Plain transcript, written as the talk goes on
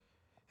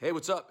Hey,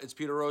 what's up? It's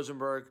Peter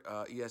Rosenberg,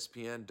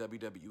 ESPN,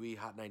 WWE,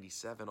 Hot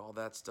 97, all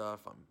that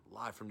stuff. I'm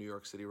live from New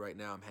York City right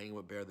now. I'm hanging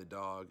with Bear the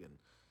Dog, and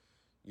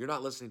you're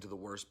not listening to the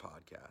worst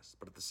podcast,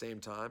 but at the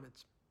same time,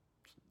 it's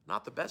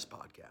not the best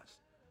podcast.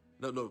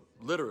 No,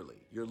 literally,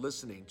 you're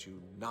listening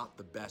to not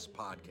the best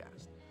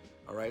podcast.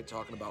 All right?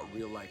 Talking about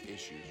real life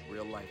issues,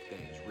 real life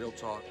things, real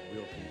talk,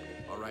 real people.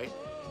 All right?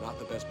 Not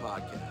the best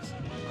podcast.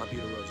 I'm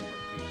Peter Rosenberg.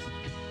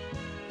 Peace.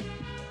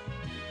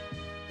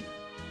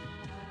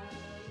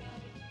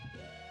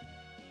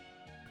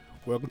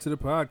 Welcome to the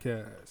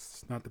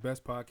podcast. Not the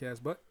best podcast,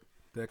 but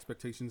the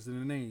expectations in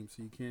the name,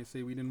 so you can't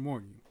say we didn't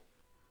warn you.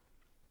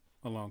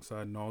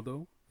 Alongside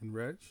Naldo and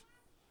Reg,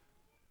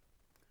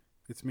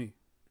 it's me,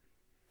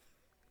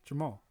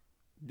 Jamal.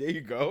 There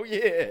you go.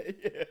 Yeah.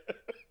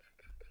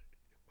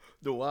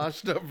 The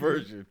washed up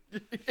version.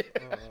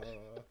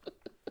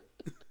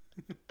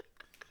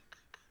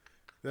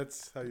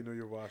 That's how you know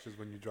you're washed, is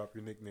when you drop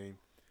your nickname.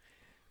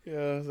 Yeah,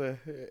 I was like,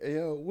 hey,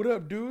 yo, what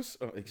up, Deuce?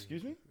 Oh,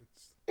 excuse me?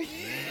 It's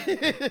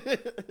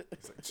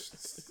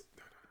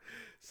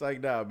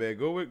like, nah, man,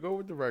 go with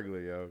the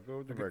regular, yo. Go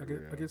with the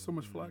regular. I get so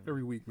much flack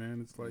every week,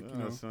 man. It's like,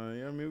 son.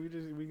 Yeah, I mean,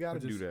 we gotta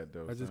do that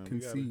though. I just son.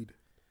 concede.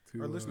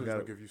 Our listeners gotta-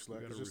 don't give you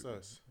slack. It's just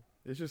us.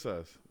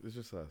 It's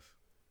just us.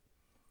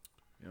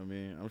 You know what I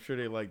mean? I'm sure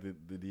they like the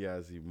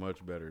DIZ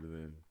much better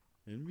than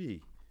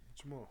me.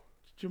 Jamal.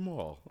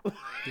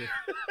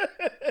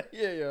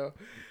 Yeah, yo.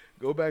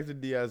 Go back to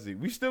DIZ.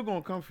 We still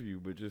gonna come for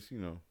you, but just,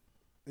 And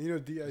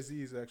DIZ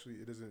is actually,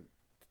 it doesn't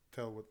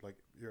tell what like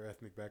your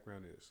ethnic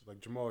background is. Like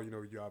Jamal,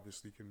 you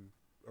obviously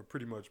are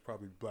pretty much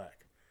probably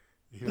black.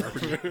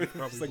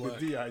 It's like black.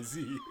 the DIZ.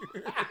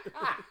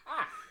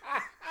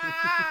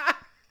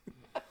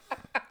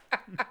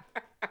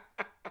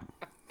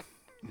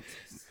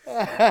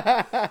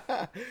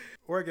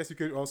 Or I guess you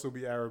could also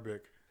be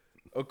Arabic.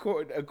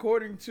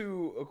 According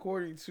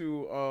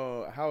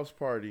to House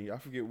Party, I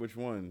forget which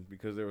one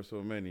because there were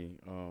so many.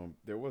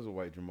 There was a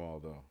white Jamal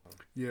though.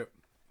 Yeah,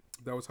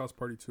 that was House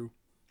Party 2.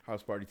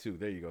 House Party 2.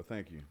 There you go.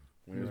 Thank you.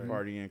 When he was Right.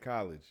 partying in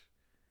college.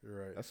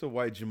 You're right. That's a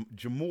white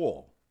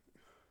Jamal.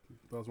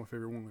 That was my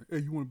favorite one. Like, hey,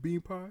 you want a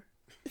bean pie?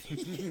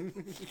 I'm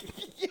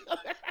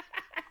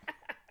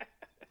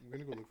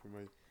gonna go look for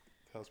my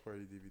House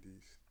Party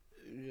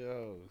DVDs.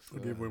 Yo, I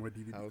gave away my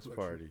DVD House collection.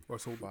 Party. Or I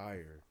sold it.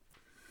 Fire.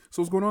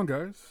 So what's going on,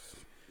 guys?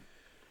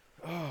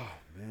 Oh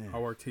man.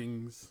 How are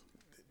things?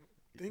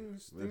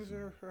 Things Listen.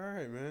 are all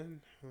right,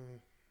 man.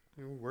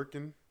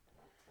 Working.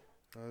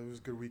 It was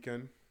a good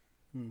weekend.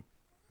 Not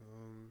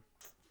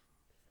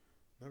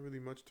really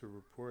much to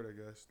report, I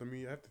guess. I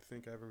have to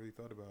think. I haven't really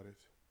thought about it.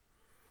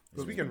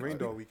 This weekend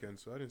rained all weekend,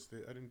 so I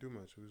didn't do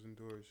much. It was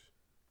indoors.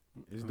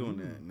 It's doing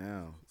that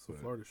now. Some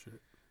but- Florida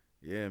shit.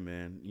 Yeah,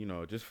 man.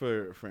 Just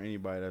for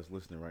anybody that's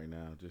listening right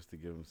now, just to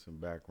give them some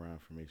background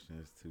information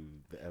as to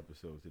the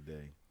episode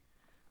today.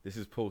 This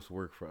is post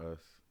work for us.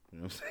 You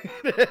know what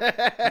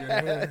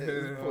I'm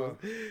saying?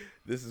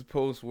 This is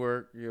post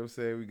work. You know what I'm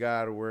saying? We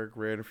got out of work,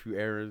 ran a few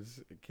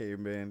errands,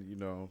 came in,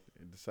 and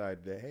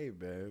decided that, hey,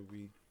 man,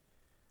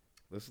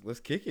 let's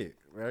kick it,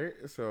 right?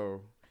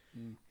 So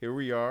here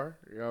we are.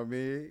 You know what I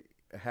mean?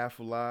 Half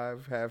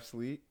alive, half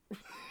sleep.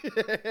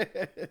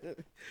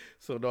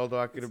 So, although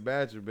I can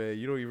imagine, man,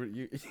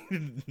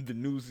 the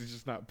news is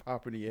just not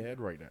popping in your head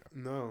right now.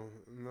 No.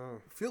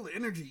 Feel the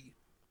energy.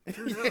 I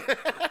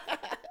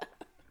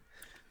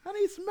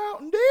need some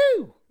Mountain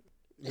Dew.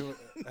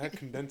 I had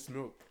condensed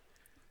milk.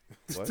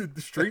 What?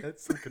 Straight. I had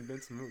some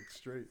condensed milk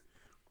straight.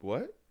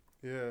 What?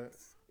 Yeah.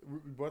 We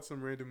bought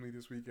some randomly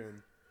this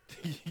weekend.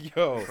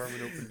 Yo,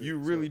 Carmen opened it, you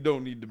really so-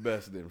 don't need the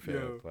best then, fam.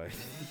 Yo. Like,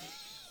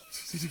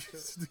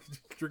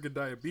 Drinking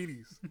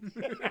diabetes.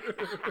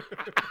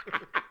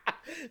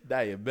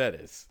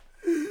 diabetes.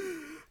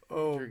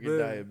 Oh, Drinking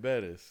man.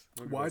 diabetes.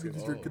 Why did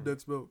you drink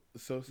condensed milk?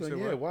 So said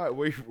yeah, what?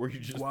 why? Were you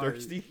just Why?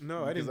 thirsty?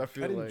 No, I Because didn't.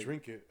 feel I didn't like-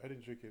 drink it.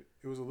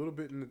 It was a little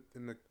bit in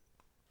the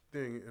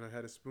thing, and I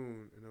had a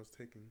spoon, and I was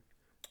taking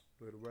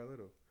little by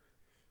little.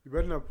 You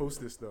better not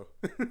post this though.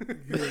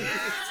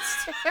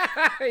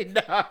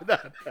 No.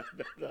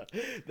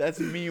 That's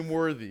meme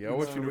worthy. I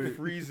want you to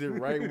freeze it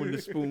right when the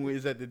spoon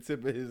is at the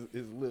tip of his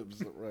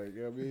lips. Right?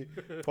 You know what I mean?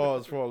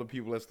 Pause for all the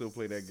people that still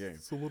play that game.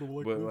 It's a little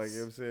like But this. like, you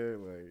know what I'm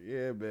saying? Like,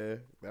 yeah, man.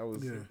 That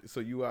was so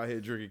you out here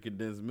drinking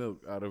condensed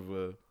milk out of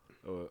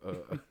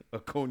a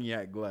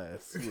cognac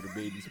glass with a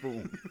baby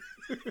spoon.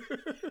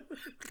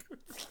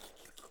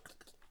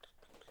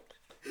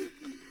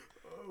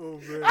 Oh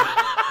man,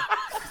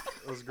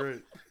 that was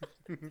great.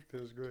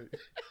 That was great.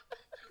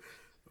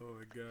 Oh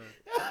my god.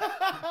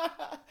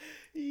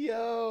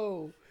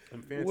 Yo,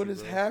 I'm fancy, what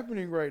is bro.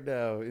 happening right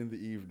now in the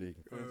evening?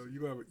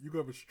 You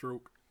have a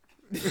stroke.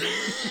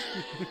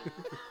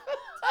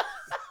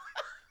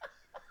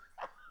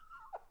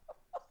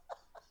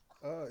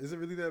 Is it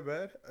really that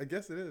bad? I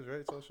guess it is, right?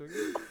 It's all sugar.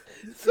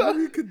 So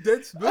you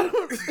condense milk.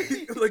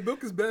 Like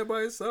milk is bad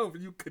by itself,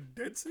 and you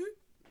condense it.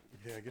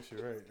 Yeah, I guess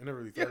you're right. I never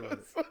really thought about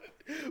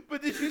it.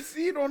 But did you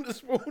see it on the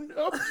spoon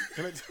though?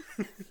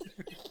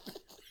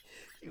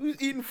 And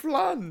was eating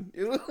flan.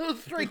 It was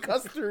straight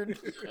custard.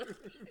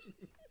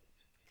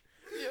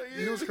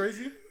 You know what's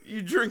crazy?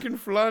 You drinking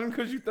flan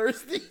because you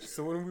thirsty?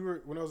 So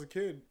when I was a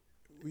kid,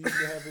 we used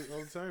to have it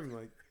all the time.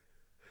 Like,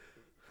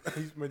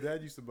 my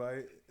dad used to buy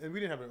it, and we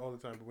didn't have it all the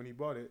time. But when he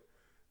bought it,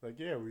 like,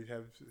 yeah, we'd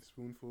have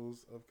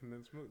spoonfuls of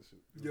condensed milk. It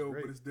was Yo,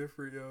 great. but it's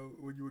different, yo.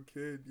 When you were a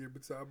kid,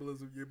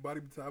 your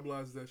body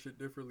metabolizes that shit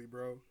differently,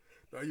 bro.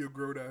 Now you're a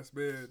grown ass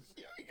man.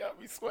 Yo, you got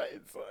me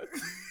sweating, son.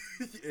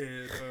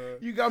 And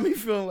You got me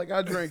feeling like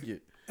I drank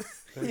it.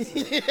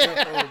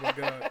 oh my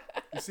god.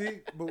 You see,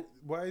 but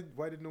why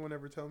did no one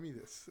ever tell me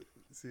this?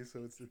 See,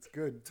 so it's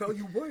good. Tell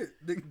you what,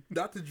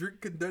 not to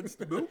drink condensed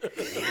milk.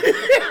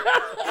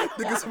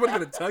 Nigga, somebody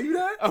gonna tell you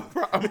that?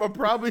 I'm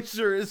probably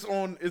sure it's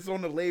on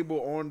the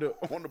label on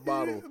the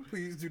bottle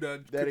Please do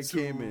not that consume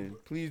it came in.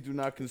 Please do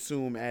not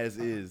consume as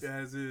is.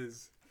 as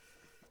is.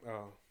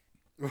 Oh,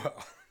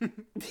 well.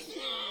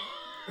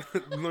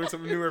 Learn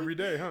something new every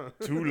day, huh?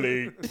 Too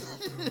late.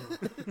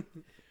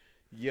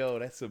 Yo,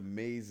 that's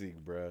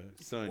amazing, bruh.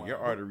 Son, your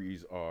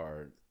arteries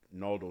are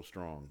Naldo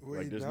strong. Wait,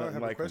 like there's now I nothing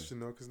have like a question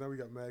though, because now we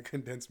got mad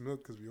condensed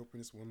milk because we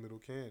opened this one little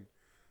can.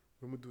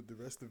 What am I gonna do with the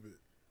rest of it?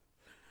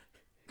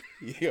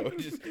 Yo,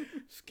 just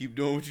keep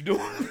doing what you're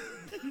doing.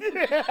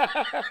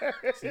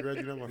 See, Red,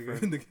 you're not my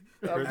friend. Nigga,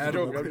 I'm add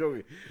joking. water. I'm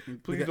joking.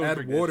 Please Nigga, don't add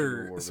drink that shit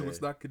water no more, so man.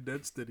 it's not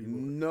condensed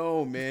anymore.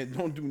 No, man,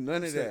 don't do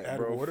none of Said that, add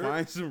bro. water?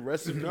 Find some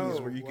recipes No,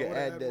 where you why can would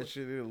I add add that water?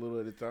 shit in a little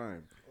at a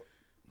time.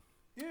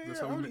 Yeah, That's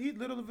I how we only ma- eat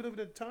little bit of it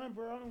at a time,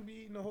 bro. I don't be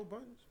eating a whole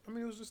bunch. I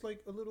mean, it was just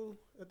like a little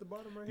at the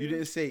bottom right You here.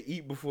 didn't say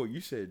eat before.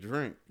 You said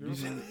drink. You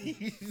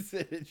Mhm.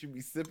 said that you be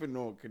sipping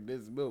on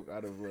condensed milk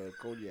out of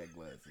cognac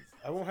glasses.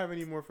 I won't have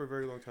any more for a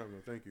very long time,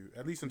 though. Thank you.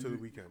 At least until the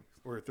weekend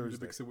or You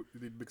Thursday. mix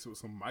it with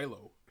some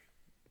Milo.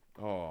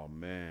 Oh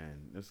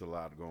man, there's a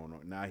lot going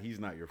on. Nah, he's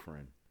not your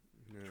friend.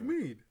 Yeah. What you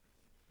mean?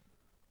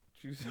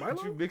 What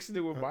Milo? you mixing it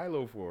with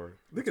Milo for?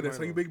 Nigga, that's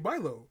how you Milo? make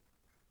Milo.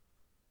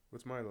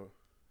 What's Milo?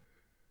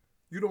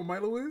 You know what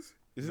Milo is?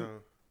 Isn't No.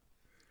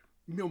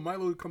 You know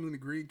Milo comes in a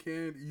green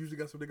can. You usually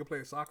got some nigga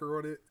playing soccer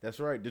on it.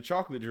 That's right, the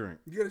chocolate drink.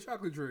 You get a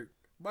chocolate drink.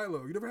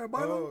 Milo. You never had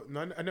Milo? Oh,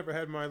 no, I never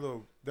had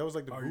Milo. That was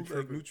like the Oh, you bootleg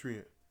tripping.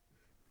 nutrient.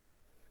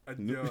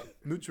 Yeah.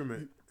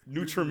 Nutriment.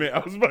 Nutriment. I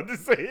was about to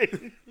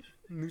say.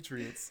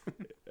 Nutrients.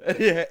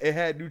 It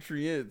had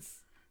nutrients.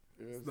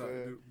 You know It's what not-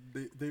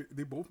 I'm saying?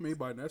 they both made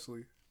by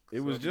Nestle. It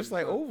was So, just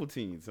like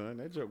Ovaltine, son.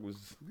 That joke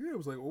was Yeah, it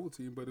was like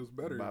Ovaltine, but it was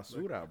better. Like,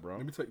 basura, bro.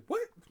 let me tell you,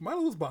 what?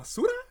 Milo was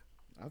basura?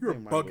 I You're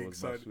think Milo bugging, was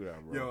son.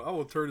 basura, bro. Yo, I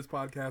will turn this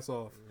podcast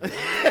off.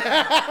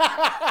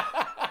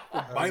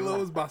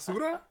 Milo is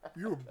basura?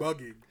 You're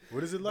bugging.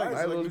 What is it like? Is it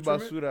like Milo's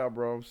Nutriment? basura,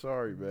 bro. I'm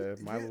sorry, man.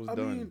 Milo's I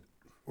done. mean,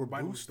 Or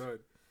Milo's Boost? done.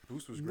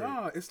 Boost was great.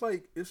 Nah, it's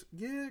like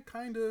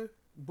kind of.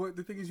 But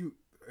the thing is, yo,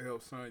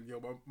 son,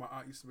 my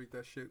aunt used to make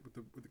that shit with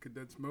the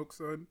condensed milk,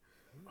 son.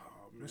 Oh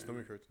My man.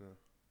 stomach hurts now.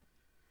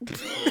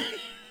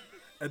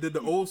 And then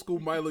the old school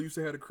Milo used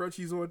to have the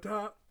crunchies on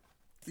top.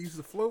 It used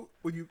to float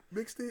when you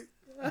mixed it.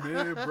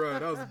 Man, bro,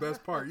 that was the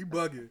best part. You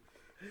bugging.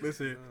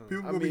 Listen,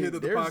 people I gonna be mean, hitting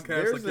the there's-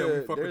 podcast like, there's yo, we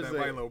a- fuck with there's that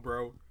a- Milo,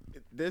 bro.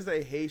 There's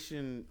a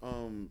Haitian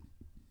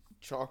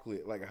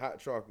chocolate, like a hot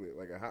chocolate,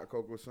 like a hot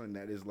cocoa, son,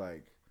 that is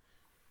like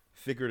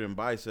thicker than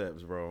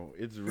biceps, bro.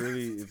 It's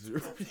really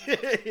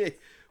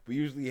we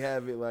usually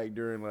have it like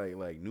during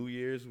like New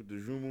Year's with the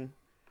jumu,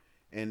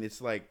 and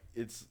it's like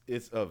it's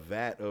a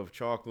vat of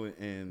chocolate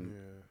and Yeah.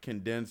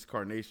 condensed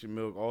carnation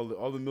milk,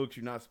 all the milks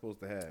you're not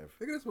supposed to have.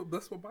 Nigga,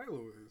 that's what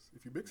Milo is.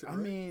 If you mix it, I right?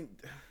 mean,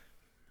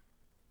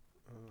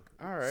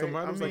 all right. So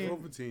Milo's I mean, like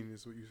Ovaltine,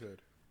 is what you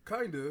said.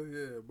 kinda,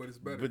 yeah, but it's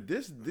better. but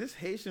this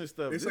Haitian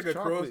stuff, It's this like a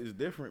chocolate cross- is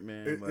different,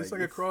 man. It's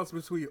like a cross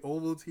between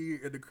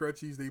Ovaltine and the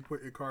crunchies they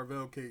put in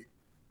Carvel cake.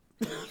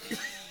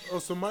 Oh,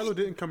 so Milo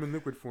didn't come in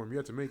liquid form. You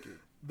had to make it.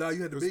 Now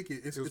you had to It was- make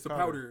it. It's it was a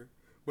powder. powder,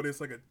 but it's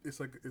like a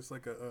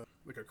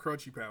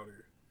crunchy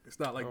powder. It's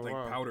not like Oh, like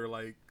wow. powder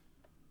like.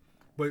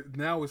 But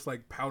now it's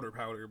like powder.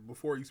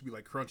 Before it used to be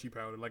like crunchy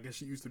powder. Like it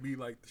shit used to be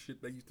like the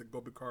shit that used to go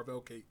to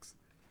Carvel cakes.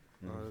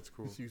 Oh, that's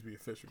cool. This used to be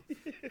official.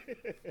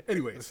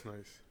 Anyways, That's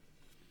nice.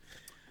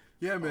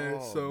 yeah, man.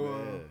 Oh, so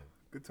man.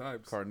 good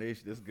times.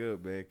 Carnation, that's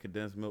good, man.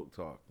 Condensed milk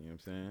talk. You know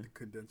what I'm saying?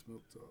 Condensed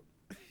milk talk.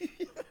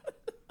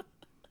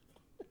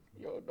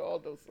 Yo,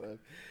 Naldo, son.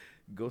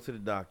 Go to the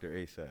doctor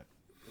ASAP.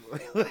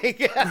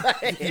 Like,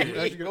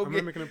 Actually, go, I'm get,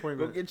 gonna make an go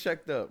appointment. get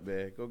checked up,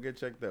 man. Go get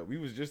checked up. We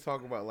was just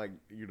talking about, like,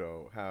 you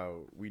know,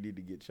 how we need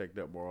to get checked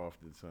up more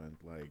often, son.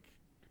 Like,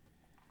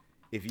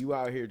 if you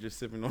out here just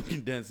sipping on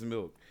condensed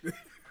milk,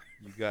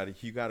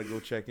 you gotta go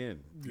check in.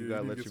 You Yeah,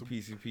 gotta you let get your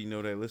some- PCP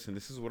know that, listen,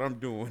 this is what I'm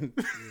doing.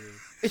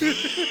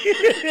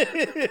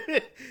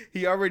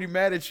 He already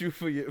mad at you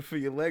for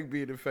your leg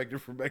being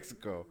infected from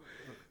Mexico.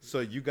 So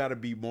you got to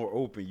be more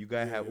open. You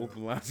got to have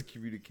open lines of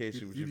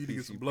communication with You your need to PCP.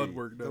 get some blood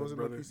work That done,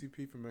 wasn't my brother.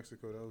 PCP from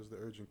Mexico. That was the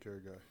urgent care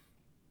guy.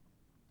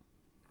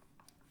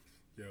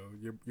 Yo,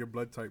 your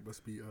blood type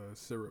must be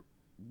syrup.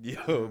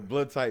 Yo,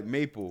 blood type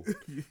maple.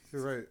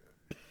 You're right.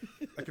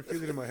 I can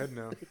feel it in my head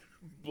now.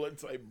 Blood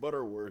type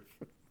Butterworth.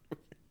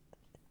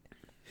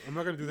 I'm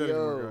not gonna do that Yo.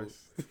 anymore,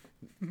 guys.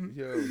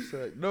 Yo,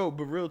 son. No,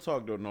 but real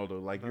talk though, Naldo.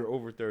 Like you're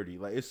over 30.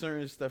 Like it's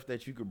certain stuff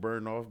that you could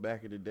burn off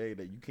back in the day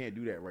that you can't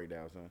do that right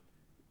now, son.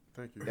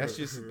 Thank you. That's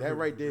just that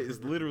right there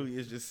is literally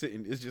it's just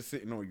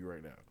sitting on you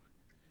right now.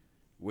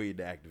 Waiting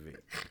to activate.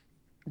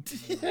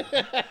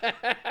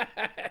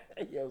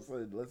 Yo,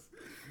 son,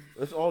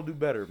 let's all do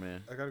better,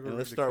 man. I gotta go. And read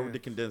let's the start can. with the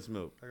condensed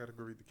milk. I gotta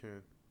go read the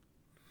can.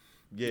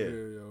 Yeah.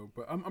 Yo.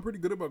 But I'm pretty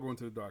good about going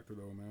to the doctor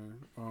though, man.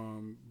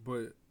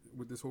 But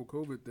with this whole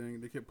COVID thing,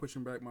 they kept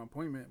pushing back my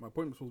appointment. My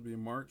appointment was supposed to be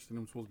in March, then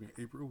it was supposed to be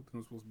in April, then it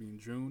was supposed to be in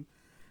June,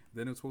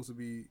 then it was supposed to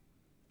be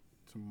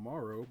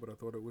tomorrow, but I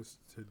thought it was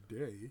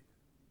today.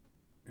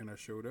 And I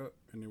showed up,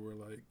 and they were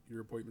like,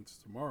 "Your appointment's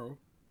tomorrow,"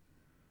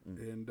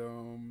 and I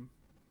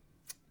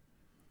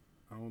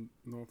don't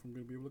know if I'm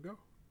gonna be able to go.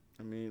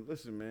 I mean,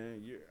 listen,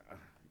 man, you're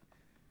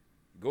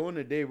going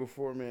the day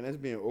before, man. That's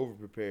being over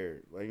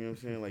prepared. Like, you know what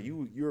I'm saying? Like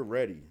you're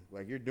ready.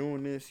 Like you're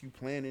doing this, you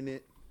planning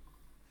it,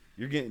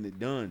 you're getting it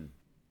done.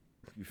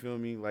 You feel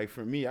me? Like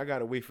for me, I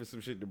gotta wait for some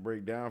shit to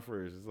break down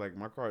first. It's like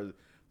my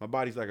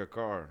body's like a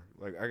car.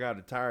 Like I got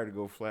a tire to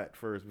go flat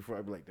first before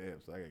I be like, damn,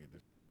 so I gotta get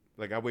this.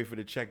 Like I wait for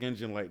the check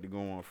engine light to go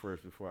on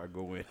first before I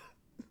go in.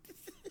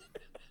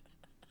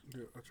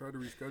 Yeah, I tried to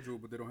reschedule,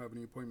 but they don't have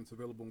any appointments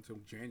available until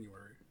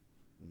January,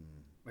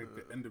 like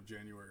the end of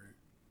January.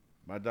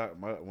 When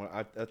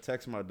I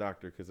text my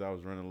doctor because I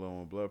was running low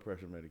on blood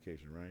pressure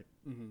medication, right?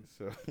 Mm-hmm.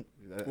 So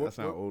that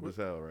sounds old as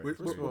hell, right?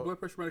 What blood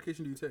pressure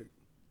medication do you take?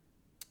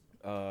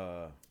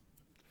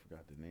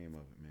 Forgot the name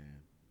of it,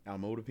 man.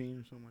 Almodipine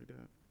or something like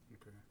that.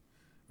 Okay,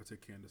 I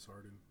take Candace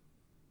Hardin.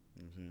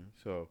 You know what I'm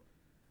saying?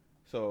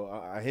 So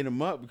I hit him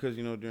up because,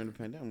 you know, during the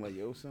pandemic, I'm like,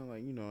 yo, son,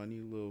 like, you know, I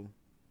need a little.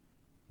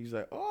 He's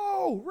like,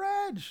 oh,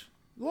 Reg,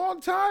 long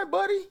time,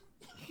 buddy.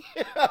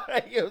 You know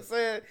what I'm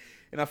saying?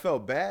 And I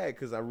felt bad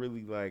because I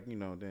really, like, you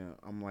know, damn,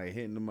 I'm like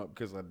hitting him up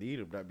because I need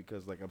him, not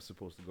because, like, I'm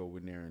supposed to go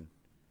in there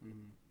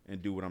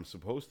and do what I'm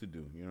supposed to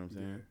do. You know what I'm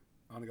saying?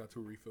 Yeah. I only got 2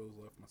 refills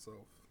left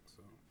myself,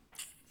 so.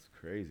 It's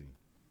crazy.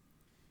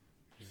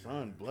 Yeah.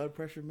 Son, blood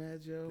pressure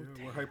meds, yo.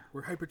 Yeah,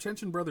 we're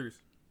hypertension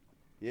brothers.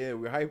 Yeah,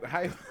 we're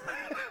hypertension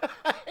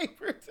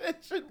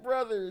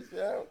brothers,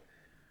 yo.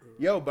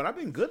 Yo, but I've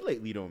been good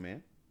lately, though,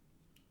 man.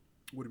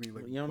 What do you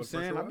mean, like? You know what I'm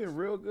saying? I've been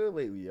real good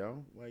lately,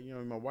 yo. Like, you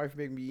know, my wife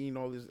make me eating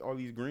all these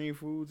green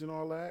foods and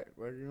all that.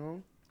 Like, you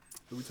know,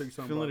 Let me tell you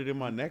something. feeling it in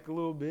my neck a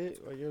little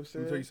bit. Like, you know what I'm Let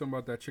saying? me tell you something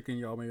about that chicken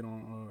y'all made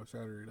on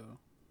Saturday, though.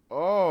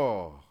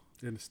 Oh,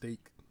 And the steak.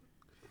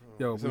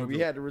 Yo, so we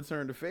had to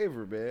return the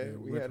favor,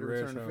 man. Yeah, we had to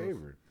return the house.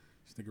 favor.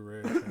 This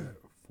nigga Red had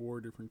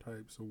 4 different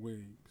types of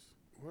wings.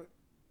 What?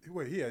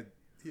 Wait, he had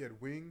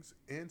wings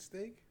and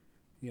steak.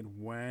 He had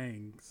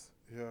wangs.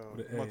 Yeah,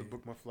 With I'm an about to A.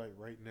 book my flight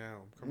right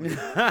now. I'm coming.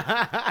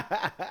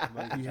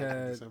 He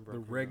had December, the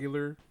I'm coming.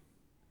 regular.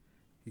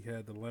 He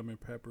had the lemon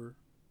pepper.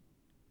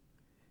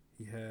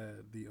 He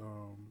had the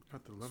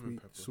Not the lemon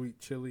pepper. sweet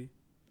chili,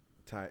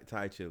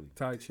 Thai chili.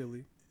 Thai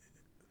chili.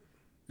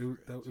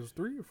 It was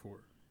 3 or 4.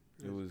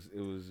 It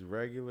was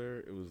regular.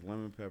 It was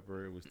lemon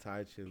pepper. It was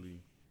Thai chili.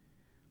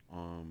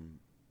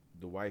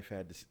 The wife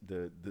had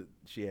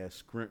she had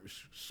scrimp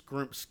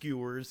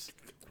skewers.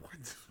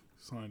 What,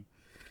 son?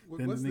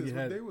 What's the nigga this?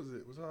 What had day was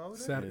it? Was it a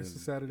holiday? It's a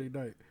Saturday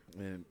night.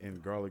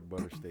 And garlic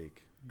butter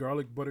steak.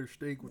 Garlic butter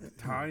steak with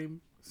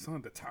thyme.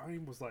 Son, the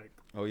thyme was like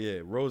Oh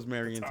yeah,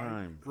 rosemary and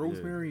thyme.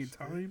 Rosemary and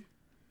thyme.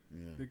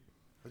 Yeah.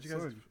 How'd you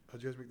guys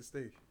make the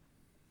steak?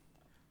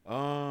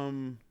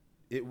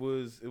 It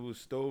was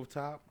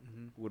stovetop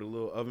with a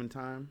little oven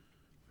time.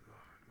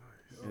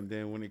 Nice. And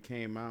then when it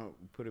came out,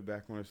 we put it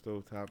back on the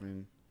stovetop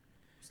and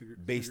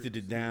basted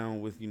it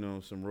down with, you know,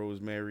 some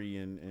rosemary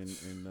and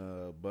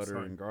butter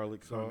and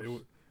garlic sauce.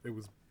 It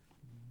was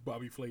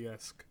Bobby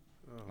Flay-esque.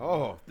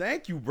 Oh,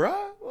 thank you,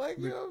 bruh. Like,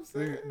 you know what I'm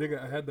saying?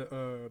 Nigga, I had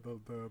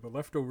the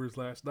leftovers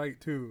last night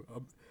too.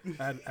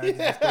 I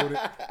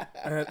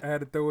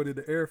had to throw it in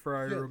the air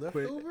fryer real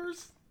quick.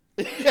 Leftovers?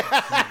 We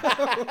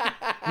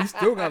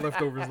still got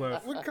leftovers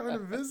left. What kind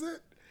of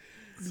visit?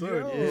 Son,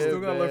 Yo. we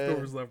still got man.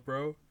 leftovers left,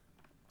 bro.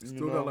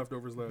 Still know? got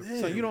leftovers left.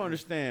 So you don't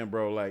understand,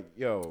 bro. Like,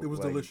 yo, It was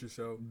like, delicious,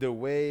 yo. The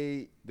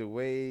way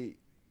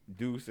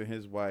Deuce and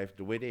his wife,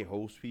 the way they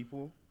host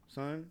people,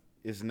 son,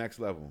 is next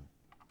level.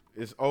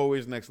 It's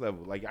always next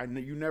level. Like,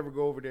 you never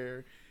go over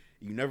there,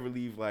 you never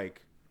leave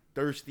like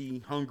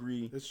thirsty,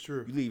 hungry. It's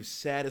true. You leave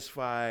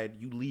satisfied.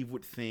 You leave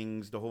with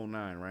things, the whole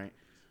 9, right?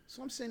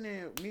 So I'm sitting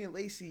there. Me and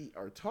Lacey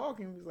are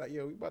talking. We're like,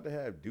 yo, we about to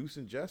have Deuce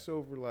and Jess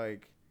over.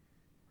 Like,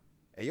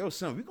 hey, yo,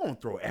 son, we gonna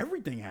throw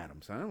everything at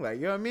him, son. Like,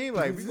 you know what I mean?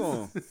 Like, we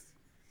gonna hit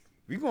him.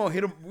 We gonna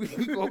Hit him with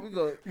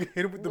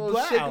the blow,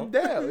 blow. shake him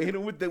down. Hit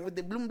him with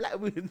the bloom black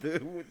with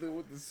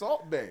the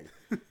salt bag.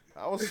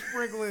 I was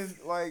sprinkling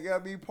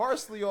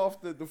parsley off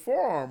the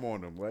forearm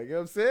on him. Like, you know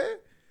what I'm saying?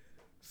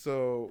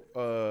 So,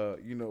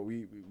 you know,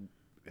 we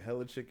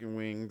hella chicken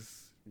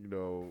wings. You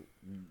know,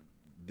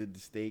 did the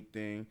steak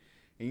thing.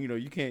 And you know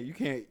you can't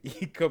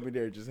come in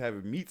there just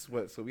having meat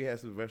sweat. So we had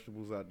some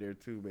vegetables out there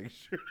too. Make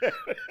sure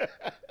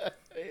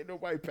ain't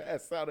nobody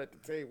pass out at the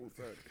table,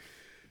 son.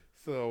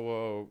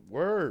 So,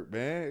 word,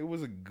 man. It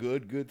was a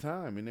good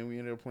time. And then we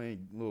ended up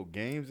playing little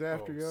games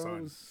after, yo.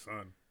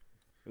 Son.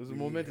 It was a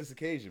momentous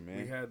occasion, man.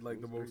 We had like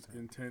the It was most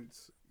great time.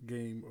 intense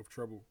game of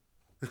trouble.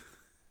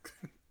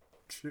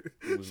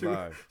 It was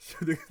live.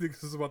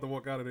 Niggas was about to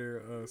walk out of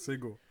there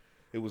single.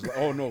 It was,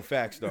 oh, no,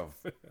 facts, though.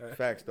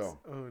 Facts, though.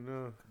 Oh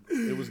no.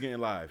 It was getting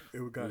live. It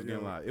was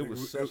getting live. It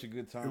was such a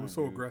good time. It was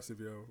so dude. aggressive,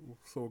 yo. It was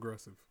so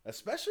aggressive.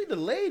 Especially the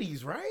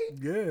ladies, right?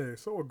 Yeah,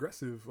 so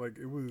aggressive. Like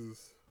it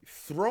was.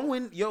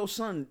 Throwing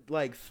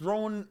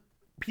throwing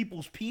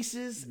people's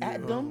pieces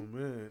at Oh them.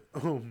 man.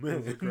 Oh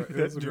man. It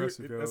was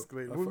aggressive, It yo.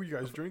 escalated. What were you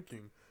guys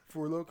drinking?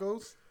 Four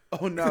Locos?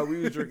 Oh no,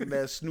 we was drinking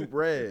that Snoop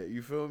Red.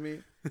 You feel me?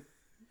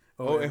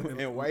 Oh,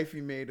 and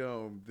wifey made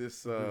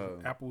this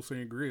apple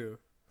sangria.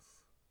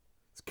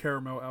 It's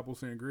caramel apple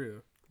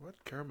sangria. What?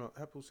 Caramel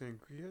apple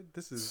sangria?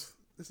 This is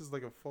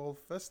like a fall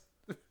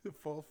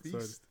fall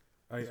feast.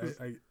 I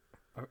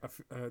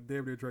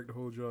damn near drank the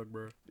whole jug,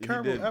 bro.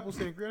 Caramel apple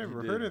sangria. I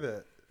never heard of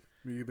that.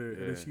 Me either. And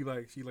Yeah.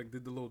 then she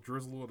did the little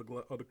drizzle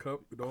of the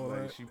cup and all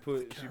Like that. she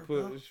put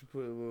a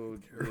little.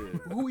 Yeah.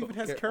 Who even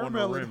has On the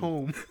caramel at rim.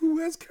 home? Who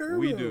has caramel?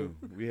 We do.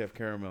 We have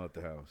caramel at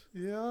the house.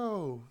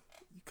 Yo,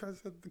 you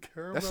guys had the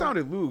caramel. That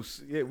sounded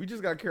loose. Yeah, we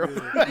just got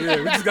caramel. Yeah,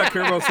 we just got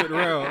caramel sitting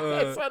around.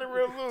 That sounded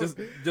real loose.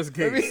 Just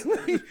in Let case.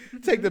 me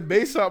take the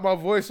bass out my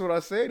voice when I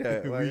say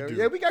that. Like, We do.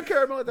 yeah, we got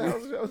caramel at the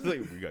house. I was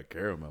like, we got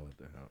caramel at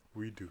the house.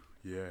 We do.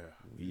 Yeah.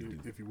 We do.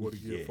 If you want to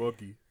get Yeah.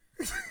 funky.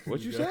 What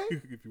you we say? got-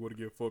 If you want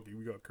to get funky,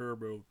 we got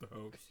caramel at the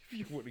house. If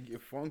you want to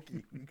get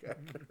funky, we got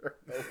caramel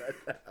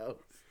at the house.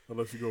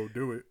 Unless you go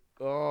do it.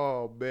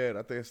 Oh man,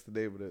 I think that's the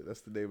name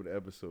of the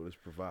episode. It's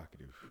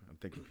provocative. I'm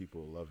thinking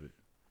people will love it.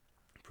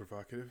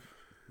 Provocative.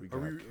 We Are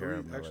got we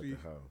caramel actually-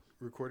 at the house.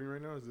 Recording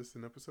right now. Is this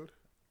an episode?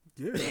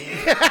 Yeah.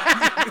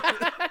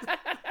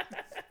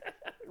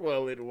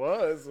 Well, it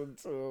was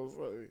until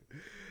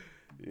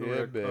yeah,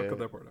 I'll man. cut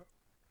that part out.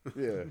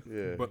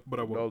 Yeah. But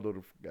I won't.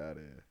 No, got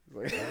it.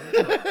 Like,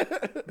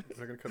 Is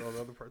I gonna cut all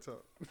the other parts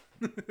out?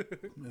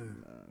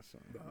 nah,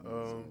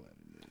 son.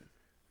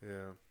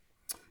 Yeah.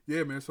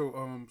 Yeah, man.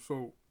 So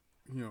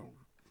you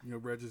know,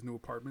 Reg's new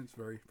apartment's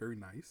very, very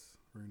nice.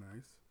 Very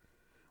nice.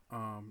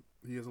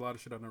 He has a lot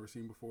of shit I've never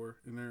seen before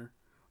in there.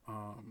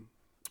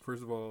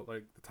 First of all,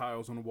 like the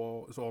tiles on the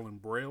wall, it's all in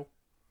Braille.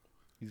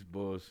 He's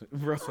bullshit,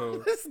 bro. So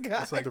This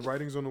guy. It's like the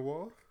writings on the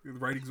wall. the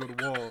writing's on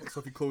the wall.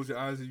 So if you close your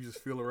eyes and you just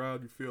feel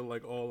around, you feel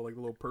like all like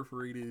little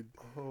perforated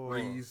Oh.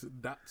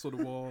 raised dots on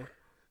the wall.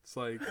 It's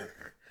like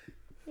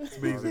it's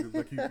amazing.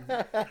 Like you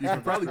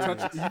can probably touch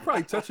it. You can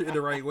probably touch it in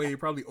the right way. It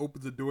probably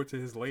opens the door to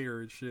his lair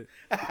and shit.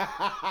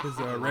 His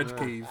Reg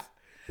cave.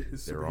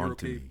 His They're superhero on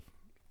to cave. me.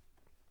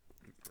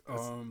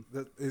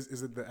 That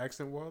is it the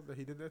accent wall that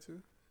he did that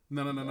to?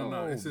 No.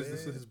 Oh, This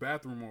is man. his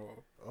bathroom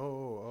wall.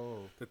 Oh.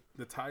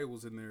 The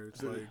tiles in there. It's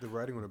The, like the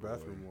writing on the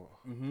bathroom wall.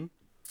 mm-hmm.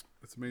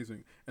 It's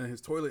amazing. And his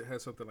toilet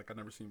has something like I've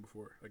never seen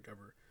before, like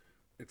ever.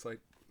 It's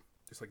like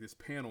this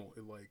panel.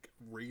 It like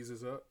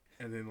raises up,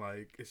 and then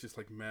like it's just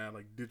like mad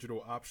like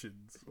digital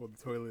options on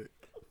the toilet.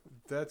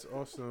 That's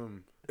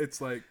awesome.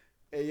 It's like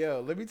Hey,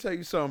 yo, let me tell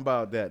you something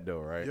about that, though,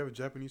 right? You have a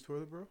Japanese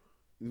toilet, bro?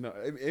 No,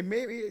 it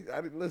may be.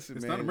 I didn't listen,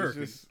 it's man. not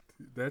American. It's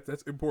just,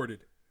 That's imported.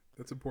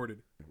 That's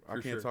imported. I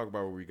For can't sure. talk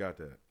about where we got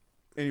that.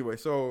 Anyway,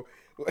 so.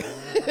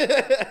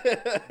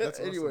 That's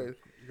anyway, awesome.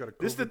 You got a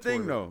this the COVID thing,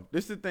 toilet. though.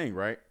 This the thing,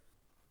 right?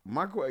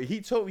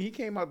 He told me, he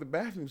came out the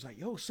bathroom. He was like,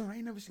 yo, son, I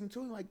ain't never seen a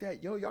toilet like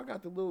that. Yo, y'all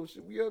got the little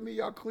shit. You know what I mean?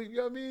 Y'all clean, you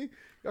know what I mean?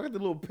 Y'all got the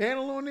little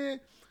panel on there.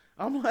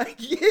 I'm like,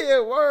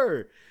 yeah,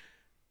 word.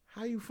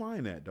 How you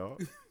find that,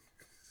 dog?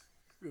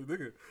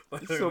 Nigga.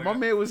 Like, So my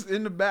man was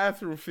in the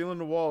bathroom feeling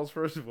the walls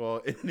first of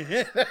all, and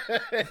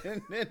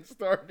then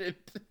started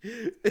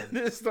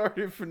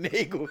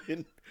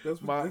finagling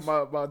That's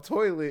what- my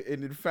toilet,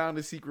 and then found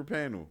the secret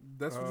panel.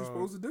 That's what you're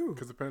supposed to do.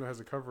 Because the panel has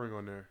a covering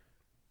on there.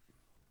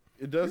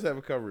 It does have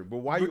a cover, but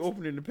why you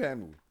opening the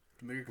panel?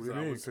 Nigga, What do you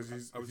I mean? was- Because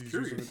he's I was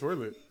using the curious.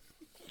 toilet.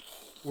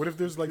 What if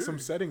there's like some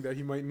setting that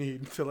he might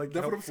need to like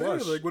That's help what I'm saying.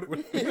 flush? Like, what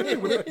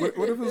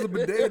if it was a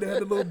bidet that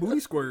had a little booty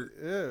squirt?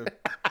 Yeah.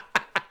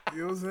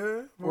 You know what I'm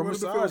saying? Or What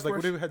if it massage. feels Like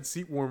what fresh? if it had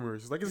seat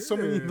warmers? Like it's so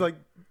many Yeah.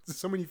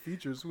 so many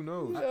features. Who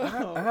knows?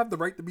 I have the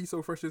right to be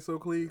so fresh and so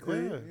clean.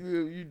 Yeah.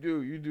 You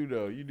do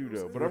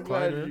though. But I'm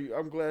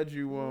Recliner. glad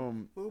you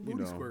Little you booty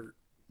know squirt.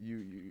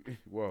 you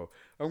well,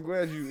 I'm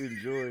glad you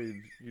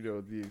enjoyed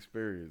the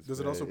experience. Does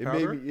it man. also It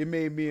powder?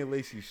 made me and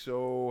Lacey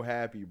so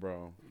happy,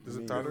 bro. Does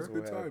it made me powder? It was a so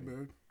good time, happy.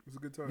 man. It was a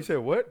good time. You said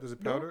what? Does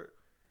it No? powder?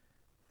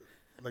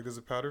 Like does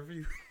it powder for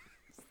you?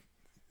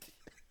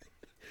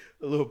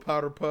 A little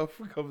powder puff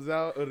comes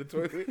out of the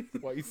toilet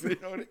while you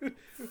sitting on it.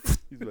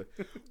 He's like,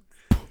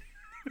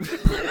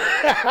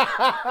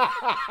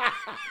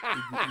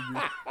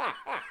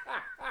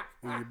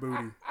 In your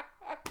booty.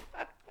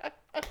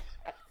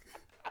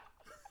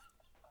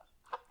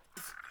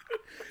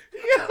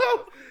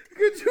 yo,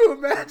 could you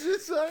imagine,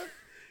 son? You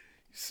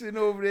sitting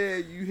over there,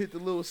 you hit the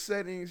little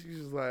settings, you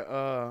just like,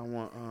 I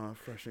want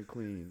fresh and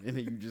clean. And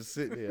then you just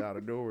sit there out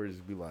of nowhere,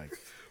 just be like,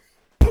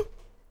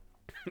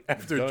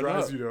 After Done it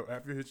dries up. you though,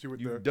 after it hits you with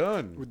You the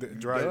done. with the You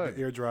dry done.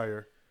 the air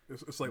dryer.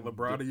 It's like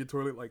LeBron in your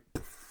toilet, like.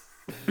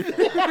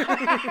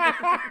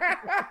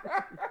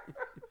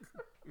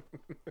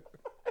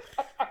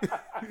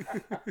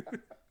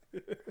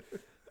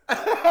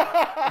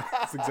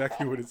 That's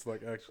exactly what it's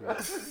like, actually.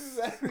 That's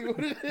exactly what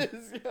it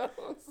is, yo.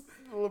 It's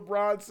the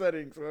LeBron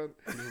setting, son.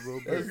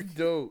 That's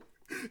dope.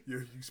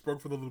 You spoke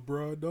for the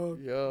LeBron,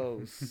 dog.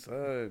 Yo,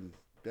 son.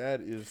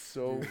 That is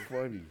so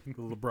funny. The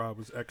LeBron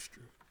was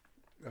extra.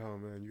 Oh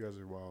man, you guys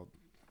are wild.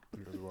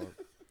 You guys are wild.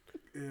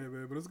 Yeah,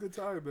 man, but it's a good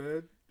time,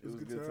 man. It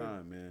was a good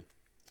time, man.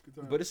 Good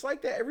time. But it's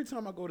like that every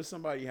time I go to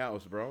somebody's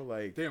house, bro.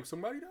 Like, Damn,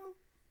 somebody though.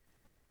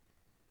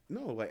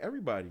 no, like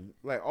everybody.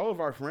 Like, all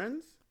of our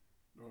friends.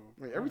 Oh,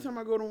 Like, every time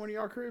I go to one of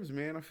y'all cribs,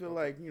 man, I feel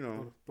like, you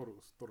know, thought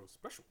it was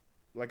special.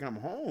 like I'm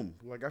home.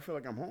 Like, I feel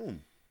like I'm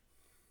home.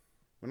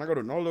 When I go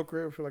to Nolo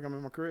crib, I feel like I'm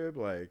in my crib.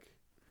 Like,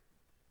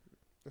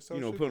 That's how you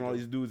it know, should putting be, all though.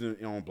 these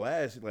dudes on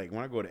blast. Like,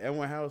 when I go to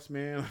Edwin house,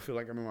 man, I feel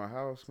like I'm in my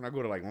house. When I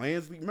go to, like,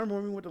 Lansley. Remember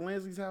when we went to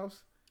Lansley's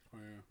house? Oh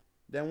yeah.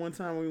 That one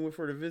time when we went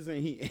for the visit,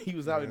 and he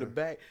was out in the Yeah.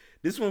 back.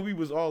 This one we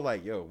was all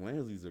like, yo,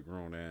 Lansley's a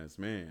grown-ass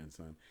man,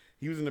 son.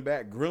 He was in the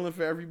back grilling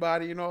for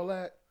everybody and all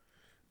that.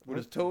 With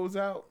his toes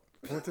out.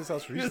 I went to his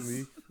house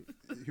recently.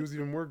 He was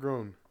even more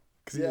grown.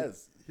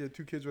 'Cause he had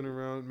 2 kids running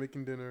around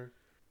making dinner.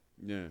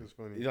 Yeah. It was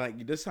funny.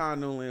 Like, this how I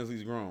know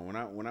Lansley's grown. When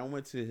I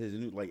went to his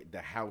new, like,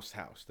 the house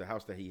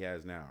that he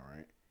has now,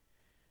 right?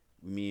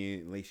 Me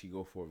and Lacey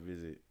go for a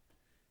visit,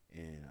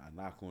 and I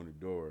knock on the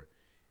door,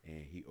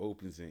 and he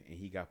opens it, and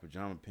he got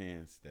pajama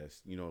pants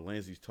that's, you know,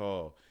 Lansley's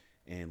tall,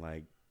 and,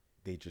 like,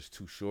 they just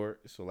too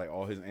short, so, like,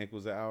 all his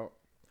ankles are out,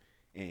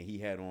 and he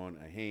had on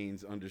a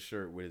Hanes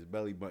undershirt with his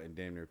belly button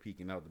damn near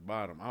peeking out the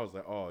bottom. I was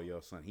like, oh, yo,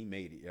 son, he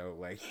made it, yo.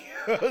 Like,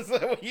 I was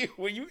like,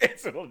 when you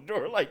answer the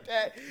door like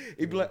that,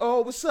 he'd be like,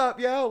 oh, what's up,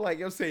 yo? Like,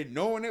 yo, saying,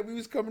 knowing that we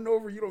was coming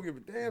over, you don't give a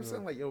damn,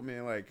 son. Like, yo,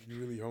 man, like, You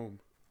really home.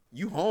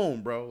 you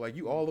home, bro. Like,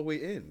 you all the way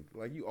in.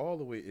 Like, you all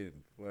the way in.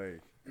 Like,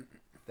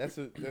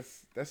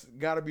 that's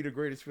gotta be the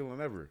greatest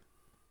feeling ever.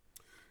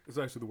 It's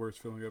actually the worst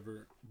feeling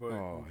ever. But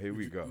Oh, here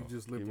we go. You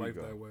just live Here we life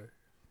go. that way.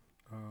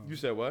 You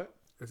said what?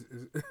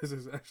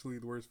 It's actually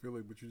the worst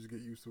feeling, but you just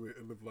get used to it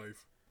and live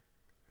life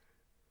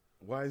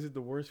Why is it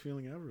the worst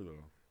feeling ever,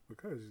 though?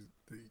 because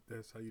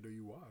that's how you know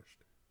you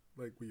washed.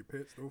 Like when your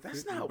pants don't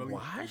That's fit, your not belly,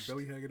 washed. Your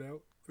belly hanging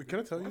out. Wait, can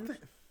I tell you? What the-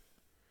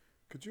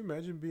 Could you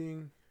imagine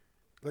being,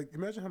 like,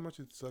 imagine how much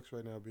it sucks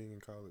right now being in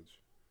college,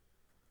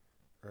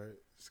 right?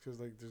 It's because,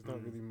 like, there's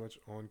not really much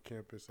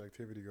on-campus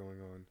activity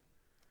going on.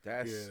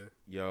 That's, Yeah,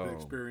 yo, the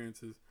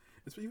experiences.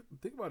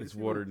 think about it. it's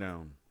watered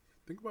down.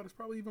 Think about it. It's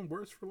probably even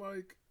worse for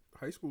like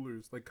high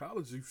schoolers. Like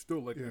college, you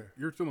still like Yeah.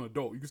 you're still an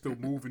adult. You can still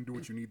move and do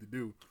what you need to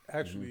do.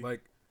 Actually,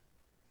 Like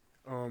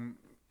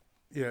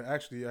yeah,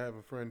 actually, I have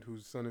a friend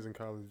whose son is in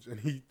college,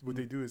 and what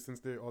they do is since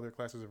all their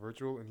classes are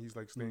virtual, and he's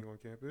like staying on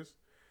campus,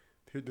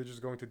 they're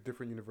just going to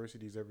different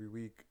universities every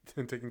week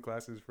and taking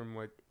classes from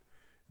like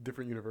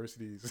different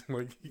universities.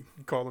 Like you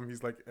call him,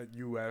 he's like at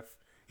UF,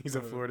 he's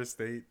at Florida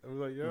State. I was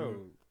like,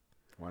 yo,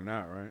 Why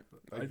not, right?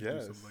 I I'd do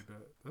guess something like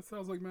that. That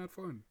sounds like mad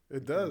fun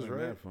it does, Like,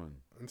 right? mad fun.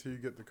 Until you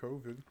get the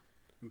COVID.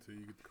 until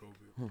you get the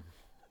COVID.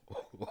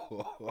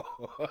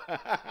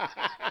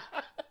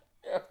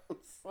 Yo,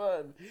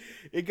 son,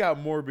 it got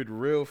morbid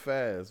real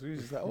fast. We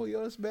was just like, oh,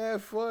 yo, it's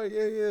mad fun.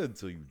 Yeah,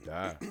 until you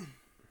die.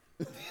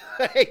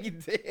 Like,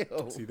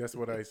 damn. See, that's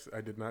what I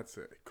did not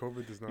say.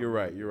 COVID does not. You're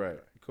right. mean You're right.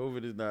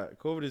 that.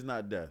 COVID is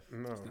not death.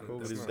 No,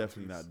 COVID it's is not.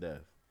 definitely not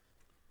death.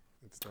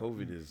 It's not.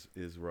 COVID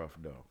is rough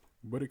though.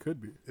 But it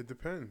could be. It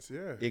depends.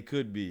 Yeah. It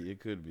could be. It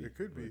could be. It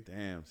could be. But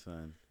damn,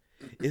 son.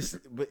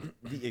 But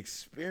the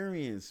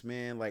experience,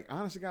 man. Like,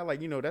 honestly, God,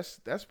 like, you know, that's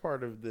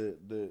part of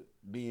the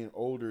being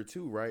older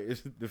too, right?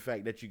 It's the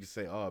fact that you can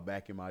say, oh,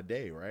 back in my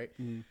day, right?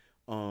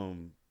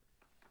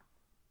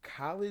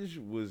 College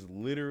was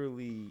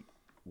literally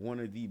one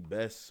of the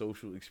best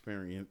social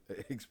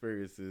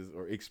experiences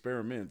or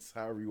experiments,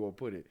 however you want to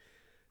put it,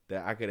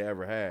 that I could have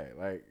ever had.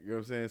 Like, you know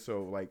what I'm saying?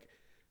 So, like,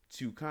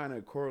 to kind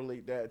of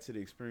correlate that to the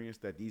experience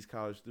that these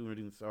college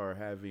students are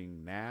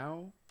having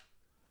now,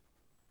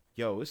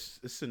 yo,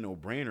 it's a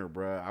no-brainer,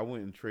 bro. I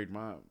wouldn't trade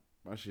my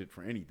shit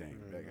for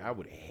anything. Like, I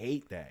would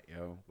hate that,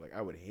 yo. Like,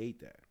 I would hate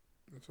that.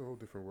 It's a whole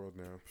different world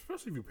now.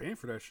 Especially if you're paying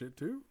for that shit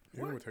too.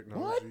 Even with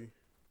technology.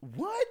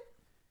 What?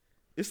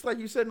 It's like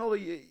you said, no,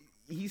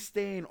 he's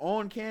staying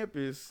on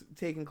campus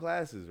taking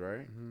classes,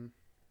 right?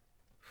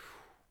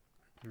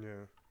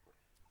 Yeah.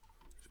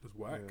 Shit is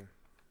whack. Yeah.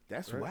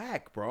 That's Right.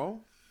 whack,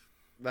 bro.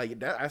 Like,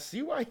 that, I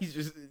see why he's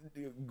just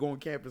going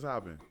campus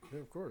hopping. Yeah,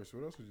 of course.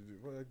 What else would you do?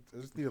 Well,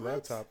 I just need a What?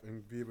 laptop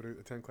and be able to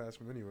attend class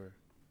from anywhere.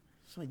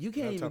 It's like, you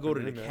can't even Laptop go to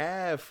and the internet.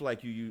 calf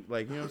like you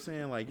like, you know what I'm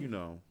saying? Like, you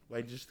know,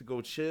 like just to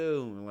go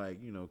chill and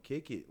like, you know,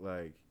 kick it.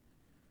 Like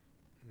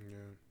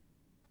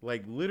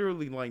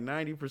literally like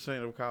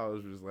 90% of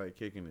college was like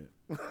kicking it.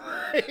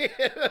 Like, you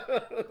know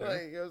what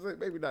I'm saying?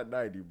 Maybe not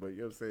 90, but you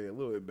know what I'm saying? A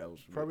little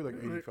embellishment. Probably like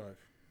 85.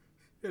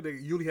 Yeah, they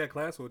usually had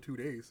class on 2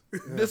 days.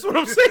 That's what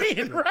I'm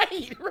saying.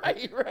 Right.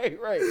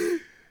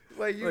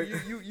 Like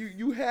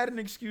you had an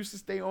excuse to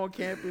stay on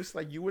campus.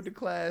 Like you went to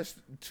class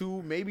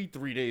 2, maybe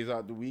 3 days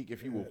out the week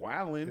if you were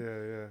wilding.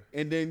 Yeah.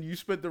 And then you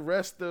spent the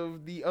rest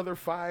of the other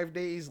 5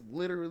 days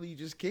literally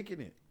just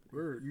kicking it.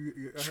 Word.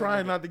 I had Trying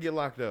like not to get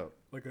locked up.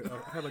 I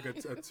had like a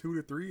 2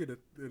 to 3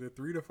 and a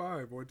 3 to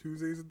 5 on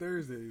Tuesdays and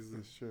Thursdays. And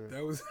That's true.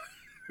 that was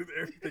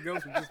everything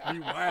else was just me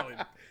wilding.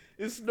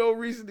 It's no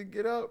reason to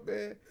get up,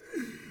 man.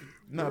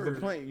 Nah, but Word.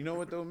 playing. You know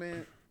what though,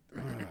 man?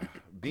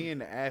 Being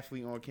the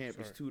athlete on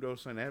campus too, though,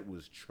 son, that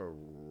was trash,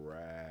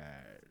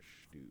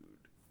 dude.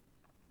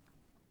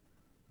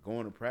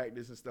 Going to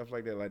practice and stuff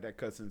like that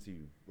cuts into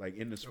you. Like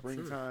in the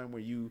springtime,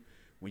 when you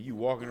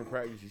walk into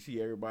practice, you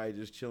see everybody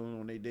just chilling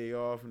on their day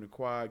off in the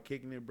quad,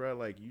 kicking it, bro.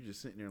 Like you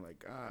just sitting there,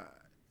 like, God,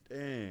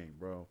 dang,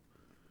 bro.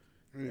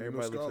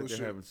 Everybody looks like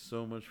they're having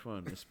so much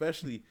fun,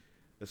 especially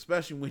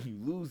when you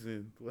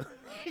losing.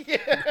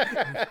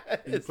 Yeah,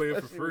 You play it for especially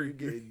when free. you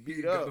getting beat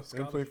You got up. no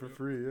And play for scholarship.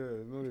 free,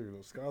 yeah. Not even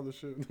no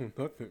scholarship, no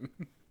nothing.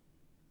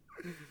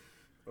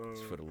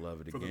 It's for the love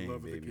of the For game, the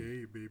love baby. of the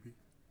game, baby.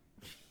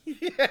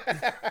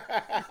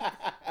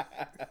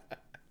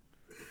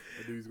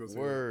 I knew he was gonna say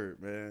that.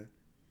 Word, man.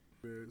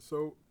 Man,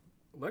 so,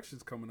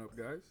 election's coming up,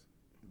 guys.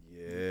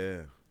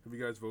 Yeah. Have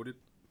you guys voted?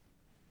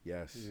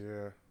 Yes.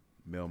 Yeah.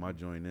 Mail my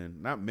joint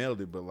in. Not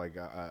mailed it, but like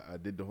I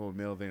did the whole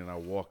mail thing and I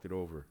walked it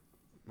over.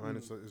 Mine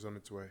is on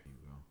its way.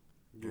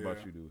 There you go. What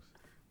about you, dudes?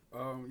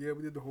 Yeah,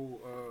 we did the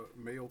whole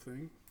mail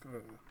thing.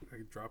 I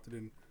dropped it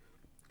in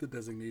the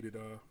designated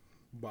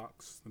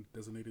box, the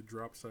designated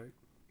drop site.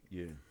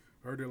 Yeah.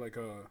 I heard they're like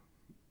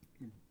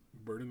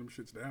burning them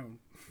shits down.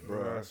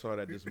 Bro, I saw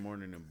that this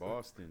morning in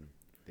Boston.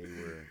 They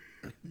were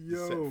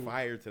Yo, set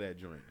fire to that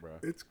joint, bro.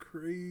 it's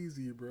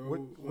crazy, bro. What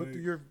do Like,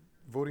 your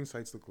voting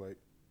sites look like?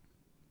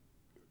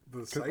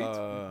 the site? We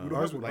don't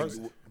Ours, have like-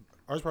 one.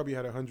 ours probably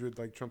had 100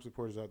 like Trump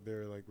supporters out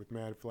there, like with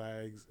mad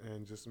flags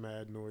and just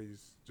mad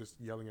noise, just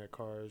yelling at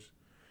cars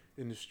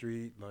in the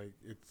street. Like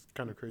it's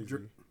kind of crazy.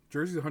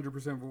 Jersey's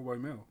 100% vote by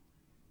mail.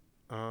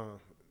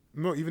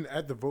 No, even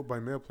at the vote by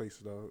mail place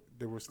though,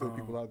 there were still Oh.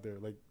 people out there.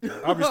 Like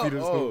obviously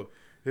there's no.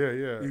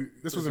 Yeah.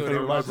 This was in So front of the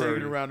everybody sitting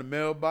library. around the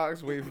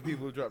mailbox waiting for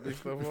people to drop their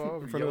stuff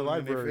off. In front of the yelling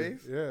in their library.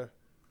 face? Yeah.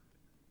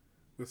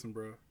 Listen,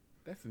 bro,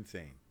 That's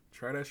insane.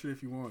 try that shit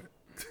if you want.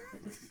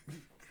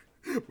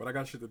 But I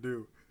got shit to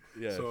do.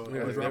 Yeah. So,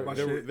 yeah, drop my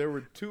shit. there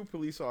were 2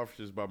 police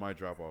officers by my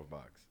drop-off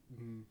box.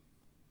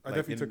 I Like,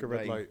 definitely in, took a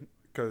red like, light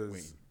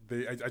because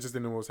I just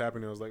didn't know what was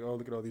happening. I was like, oh,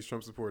 look at all these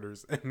Trump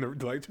supporters, and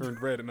the light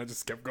turned red, and I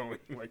just kept going.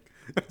 Like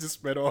I just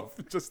sped off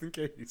just in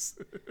case.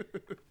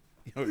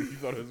 Yo, you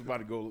thought it was about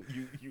to go.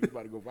 You was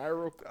about to go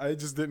viral. I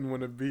just didn't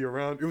want to be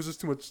around. It was just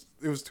too much.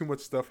 It was too much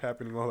stuff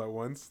happening all at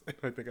once, and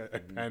I think I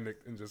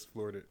panicked and just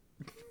floored it.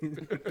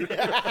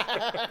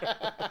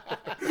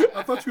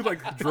 I thought you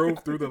like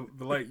drove through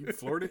the light. You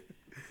floored it?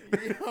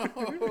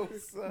 Yo,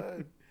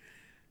 son.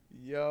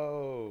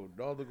 Yo,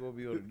 Naldo gonna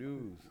be on the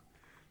news.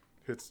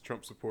 Hits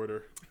Trump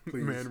supporter.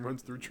 Please. Man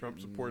runs through Trump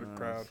supportive Nah,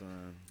 crowd.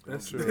 son.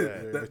 That's Don't do chill.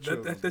 that. Yeah,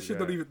 chill. that shit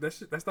don't even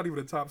that's not even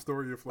the top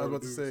story of I was Florida.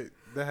 about to say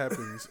that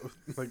happens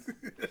like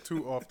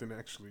too often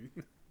actually.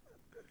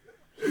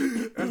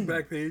 That's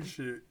back page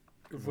shit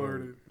in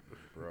Florida.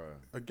 Bruh.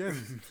 Again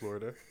in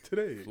Florida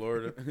today.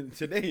 Florida.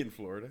 Today in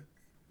Florida.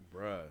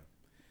 Bruh.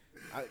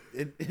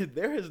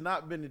 There has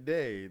not been a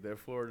day that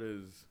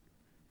Florida's,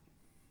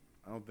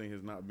 I don't think,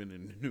 has not been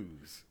in the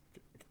news.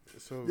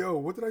 So Yo,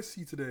 what did I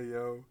see today,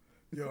 yo?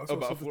 Yo, I saw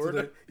About something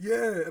Florida? today.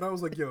 Yeah, and I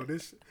was like, yo,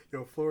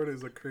 Florida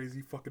is a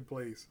crazy fucking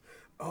place.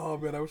 Oh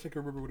man, I wish I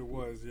could remember what it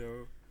was,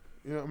 yo.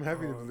 you know, I'm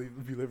happy to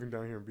be living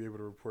down here and be able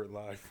to report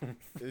live.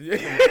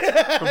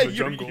 the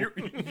jungle.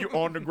 You're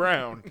on the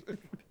ground.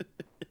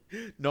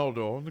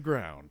 Naldo on the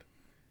ground.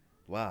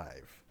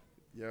 Live.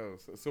 Yo,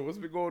 so what's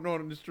been going on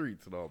in the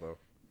streets and all though?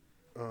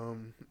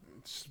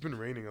 It's just been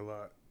raining a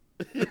lot.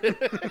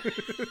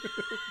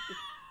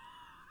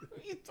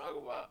 What you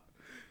talking about?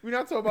 We're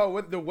not talking about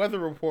what the weather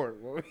report.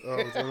 Oh,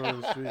 it's going on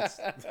in the streets.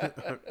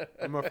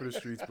 I'm not for the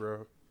streets,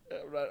 bro.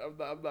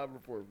 I'm not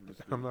reporting from the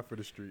streets. I'm not for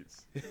the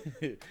streets.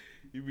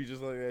 You be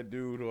just like that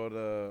dude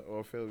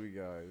on Family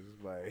Guy.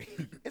 It's like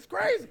it's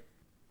crazy.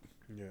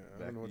 Yeah, I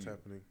Back don't know what's to you.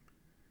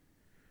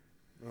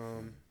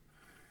 happening.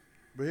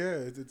 But yeah,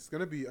 it's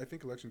gonna be. I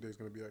think election day is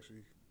gonna be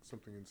actually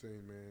something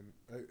insane,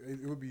 man.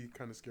 It would be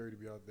kind of scary to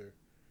be out there.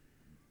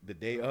 The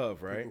day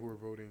of, right? People who are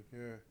voting,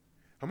 yeah.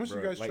 How much do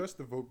Bruh, you guys like- trust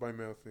the vote by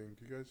mail thing?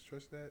 Do you guys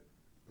trust that?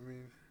 I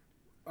mean,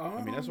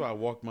 I mean, that's why I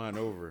walked mine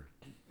over.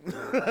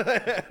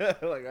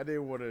 Like I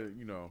didn't want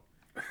to,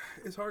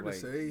 It's hard like, to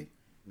say,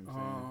 you know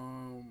what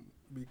I'm saying?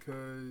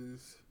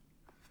 because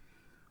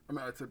I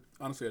mean,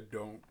 honestly, I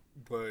don't,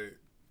 but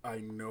I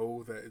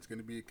know that it's going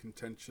to be a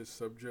contentious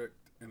subject,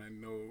 and I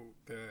know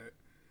that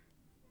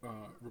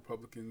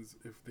Republicans,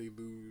 if they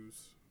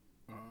lose,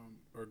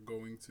 are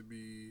going to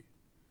be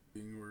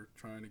or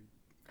trying to,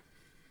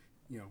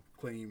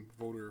 claim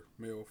voter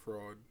mail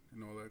fraud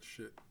and all that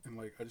shit. And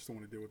like, I just don't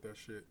want to deal with that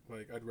shit.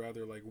 Like, I'd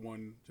rather like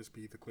one just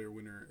be the clear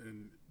winner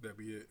and that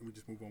be it, and we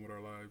just move on with our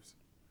lives,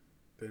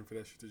 than for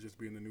that shit to just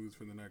be in the news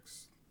for the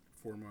next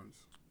 4 months.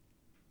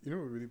 You know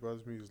what really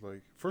bothers me is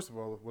like, first of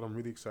all, what I'm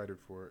really excited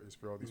for is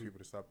for all these people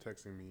to stop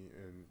texting me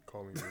and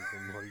calling me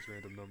from all these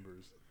random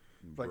numbers.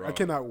 Like, I Bro.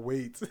 cannot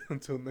wait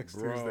until next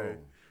Bro. Tuesday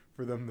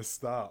for them to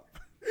stop.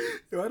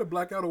 Yo, I had a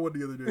blackout on one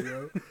the other day,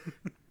 yo.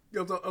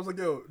 Yo, I was like,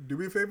 yo, do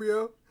me a favor,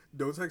 yo.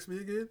 Don't text me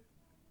again.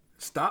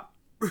 Stop.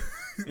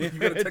 You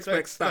gotta text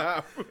back.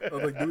 Stop. I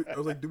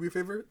was like, do me a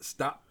favor.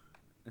 Stop.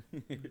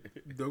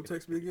 Don't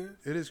text me again.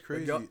 It is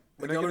crazy. y'all- And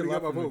like I y'all get a already lot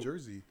got my from New vote.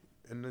 Jersey.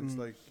 And it's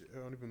like, I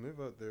don't even live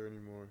out there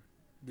anymore.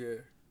 Yeah.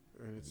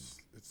 And it's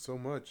so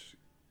much.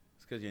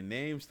 It's because your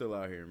name's still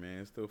out here, man.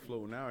 It's still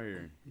floating out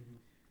here.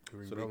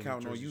 Doing So they well in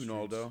counting on Jersey you,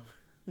 streets. Naldo.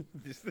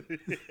 Just-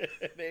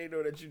 they ain't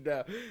know that you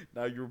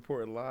now you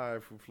report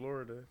live from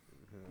Florida.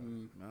 Yeah.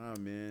 Mm. Nah,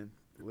 man.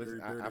 Very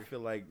Listen, I dirty. feel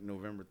like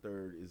November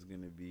 3rd is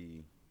gonna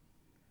be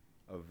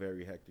a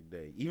very hectic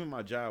day. Even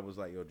my job was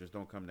like, yo, just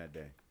don't come that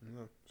day.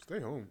 No, stay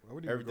home. I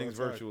wouldn't even Everything's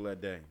go outside. virtual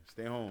that day.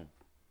 Stay home.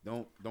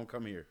 Don't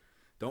come here.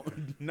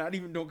 Don't not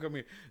even don't come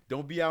here.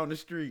 Don't be out in the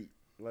street.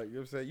 Like, you know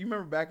what I'm saying? You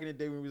remember back in the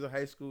day when we was in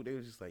high school, they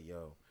was just like,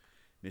 yo,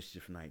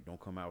 mischief night, don't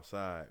come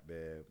outside,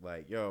 man.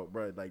 Like, yo,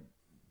 bro, like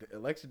the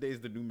election day is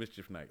the new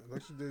mischief night.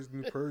 Election day is the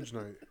new purge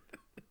night.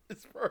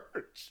 It's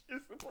purge.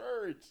 It's the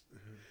purge.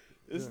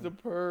 It's Yeah. the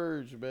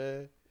purge,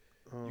 man.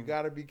 You Um,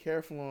 gotta be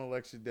careful on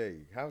election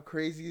day. How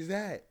crazy is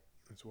that?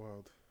 It's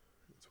wild.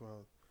 It's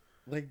wild.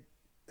 Like,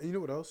 And you know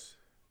what else?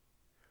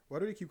 Why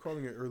do they keep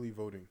calling it early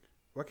voting?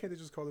 Why can't they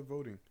just call it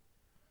voting?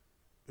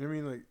 You know what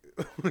I mean?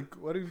 Like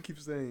why do we keep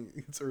saying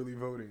it's early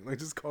voting? Like,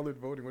 just call it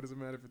voting. What does it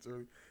matter if it's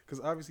early? Because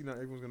obviously not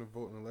everyone's going to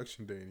vote on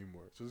election day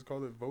anymore. So just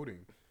call it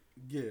voting.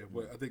 Yeah,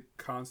 but I think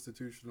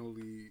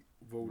constitutionally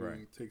voting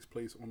Right. takes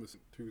place on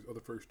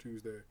the first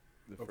Tuesday.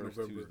 the Of first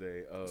November.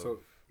 Tuesday of So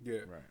yeah,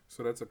 right.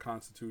 so that's a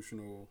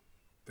constitutional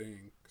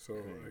thing. So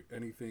Okay. like,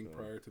 anything So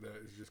prior to that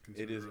is just It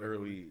considered is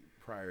early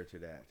prior to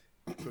that.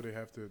 So they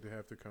have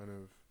to kind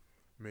of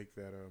make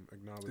that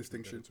acknowledgement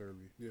Distinction. that it's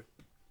early.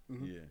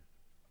 Mhm. Yeah,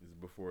 it's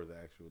before the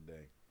actual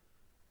day.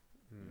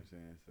 You know Mm. what I'm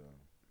saying? So,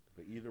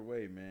 but either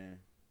way, man,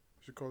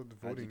 Should call it the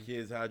hide your voting.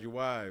 kids, hide your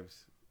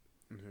wives.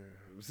 Yeah. You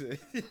know what I'm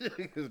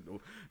saying? 'Cause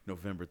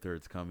November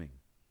 3rd's coming.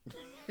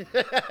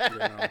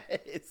 no.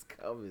 It's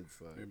coming,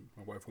 son. And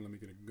my wife won't let me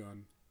get a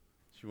gun.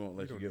 She won't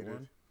let you don't get need it.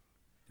 one.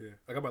 Yeah,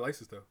 I got my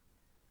license though.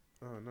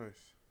 Oh,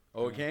 nice.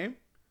 Oh, it came?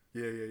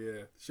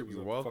 Yeah. Shit was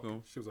You're a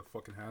welcome. Shit was a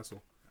fucking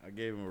hassle. I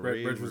gave him a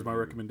Reg rave was my review.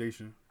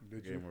 recommendation.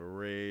 Did Gave him you? a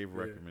rave Yeah.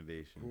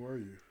 recommendation. Who are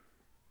you?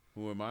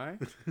 Who am I?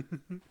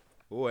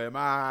 Who am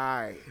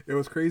I? It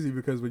was crazy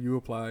because when you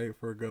apply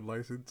for a gun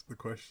license, the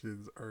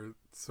questions are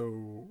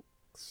so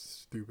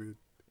stupid.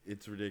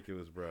 It's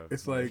ridiculous, bro.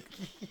 It's like,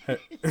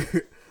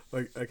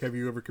 like, have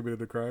you ever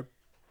committed a crime?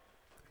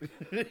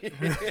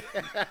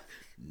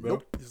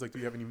 Nope. It's like, do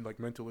you have any like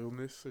mental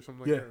illness or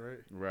something like Yeah. that, right?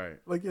 Right.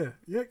 Like,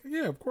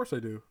 yeah. Of course I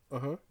do.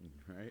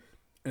 Right.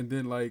 And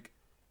then like,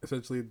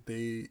 essentially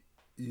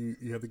you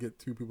have to get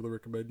two people to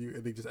recommend you,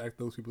 and they just ask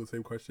those people the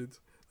same questions.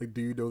 Like,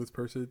 do you know this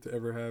person to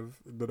ever have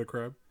done a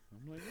crime?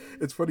 I'm like,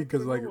 It's funny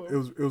because like know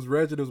it was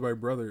Reg and it was my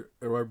brother.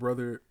 And my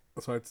brother,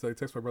 so I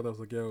text my brother. I was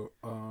like, "Yo,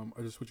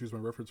 I just want to use my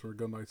reference for a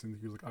gun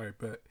license." He was like, "All right,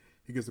 bet."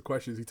 He gets the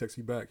questions. He texts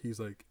me back. He's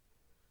like,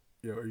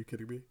 "Yo, are you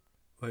kidding me?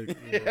 Like,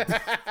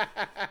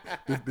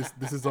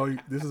 this is all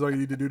you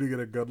need to do to get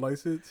a gun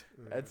license?"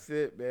 That's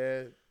it,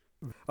 man.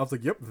 I was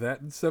like, "Yep,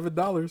 that and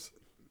 $7."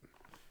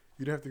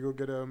 You'd have to go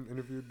get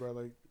interviewed by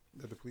like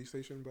at the police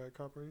station by a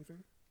cop or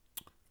anything.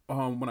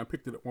 When I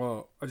picked it up,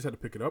 well, I just had to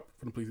pick it up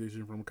from the police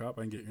station from a cop.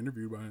 I didn't get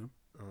interviewed by him.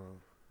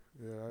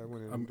 Yeah, I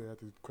went in. I'm- They had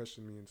to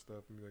question me and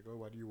stuff, and be like, "Oh,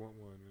 why do you want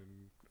one?"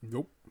 And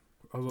Nope.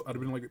 I'd have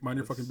been like, "Mind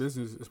your fucking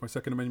business. It's my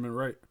Second Amendment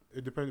right."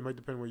 it might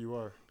depend where you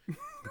are.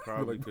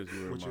 Probably Like, because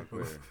you were what my you-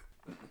 player.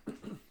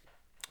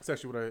 It's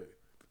actually what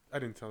I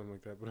didn't tell him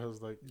like that, but I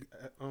was like,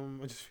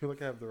 I just feel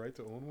like I have the right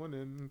to own one,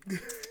 and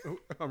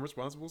I'm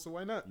responsible, so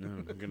why not? No,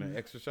 I'm gonna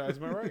exercise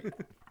my right.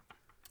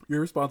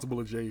 You're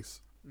responsible to Jace.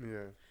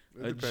 Yeah,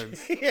 it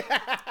depends. It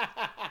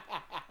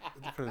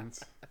It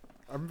depends.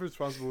 I'm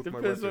responsible with my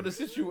depends on weapon. the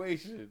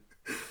situation.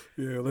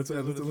 Yeah, let's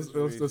Depends on the let's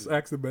situation.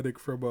 ask the medic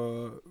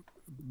from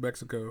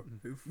Mexico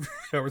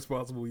how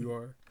responsible you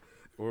are.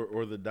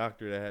 Or the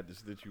doctor that had to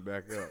stitch you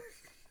back up.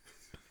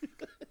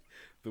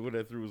 The one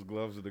that threw his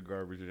gloves in the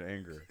garbage in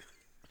anger.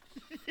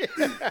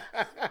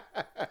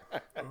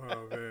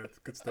 Oh man, it's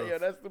good stuff. Yeah,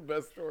 that's the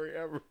best story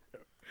ever.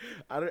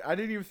 I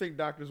didn't even think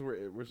doctors were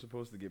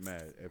supposed to get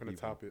mad at I'm gonna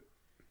people. top it.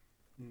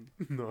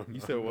 No, You no,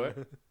 said what?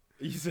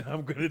 You said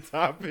I'm gonna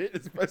top it,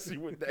 especially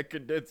with that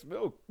condensed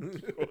milk.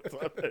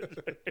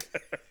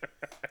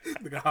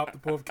 Nigga hopped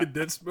up off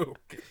condensed milk,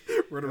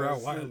 run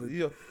around wildly.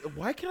 Yo,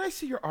 why can I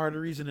see your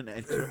arteries in an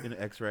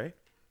X-ray?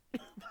 You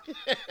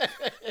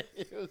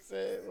know what I'm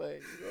saying?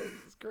 Like,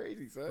 it's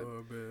crazy, son.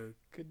 Oh man,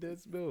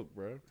 Condensed milk,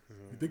 bro.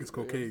 you think it's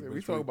cocaine? but We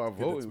it's talk really about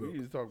condensed voting. We milk.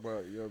 just talk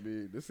about, you know what I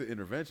mean? This is an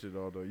intervention,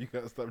 although you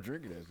gotta stop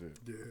drinking that shit.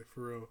 Yeah,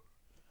 for real.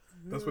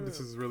 That's what this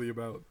is really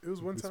about. It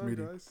was one This time,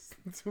 meeting. guys.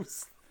 It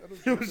was,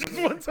 It was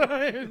just one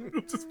time.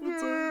 Just one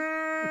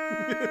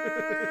time.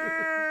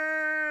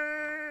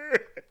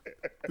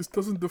 This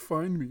doesn't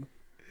define me.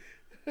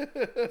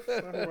 That's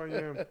not who I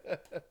am.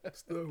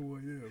 That's not who I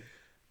am.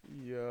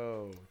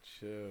 Yo,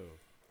 chill.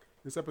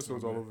 This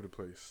episode's Oh, all man. over the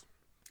place.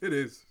 It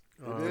is.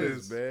 It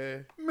is,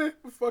 man. Man,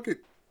 fuck it.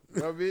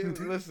 I mean,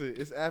 listen,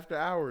 it's after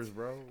hours,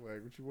 bro.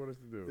 Like, what you want us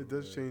to do? It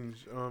does man?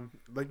 change.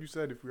 Like you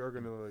said, if we are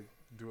gonna like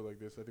do it like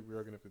this, I think we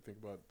are gonna have to think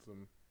about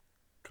some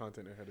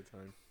content ahead of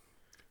time.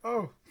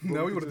 Oh, But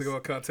now we we want to just- think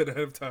about content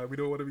ahead of time. We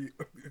don't want to be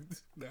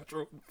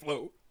natural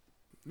flow.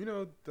 You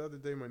know, the other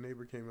day my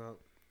neighbor came out.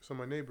 So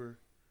my neighbor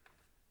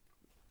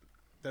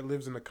that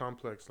lives in the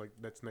complex, like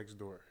that's next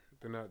door.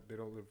 They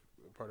don't live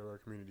a part of our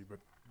community, but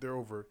they're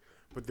over.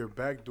 But their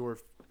back door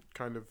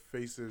kind of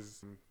faces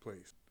some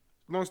place.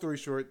 Long story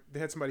short, they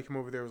had somebody come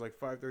over there. It was like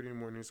 5:30 in the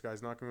morning. This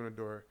guy's knocking on the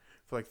door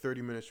for like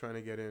 30 minutes trying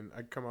to get in.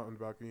 I come out on the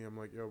balcony. I'm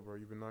like, yo, bro,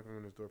 you've been knocking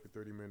on this door for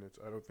 30 minutes.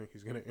 I don't think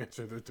he's going to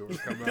answer the door.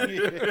 Come out.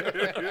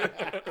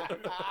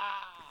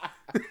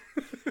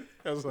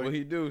 I was like, What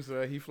he do?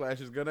 So he flash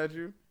his gun at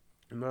you?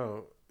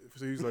 no.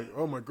 So he's like,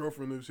 oh, my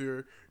girlfriend lives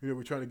here. You know,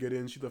 we're trying to get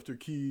in. She left her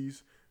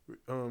keys.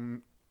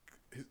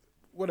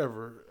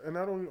 Whatever. And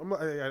I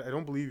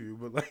don't believe you,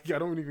 but like, I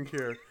don't even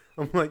care.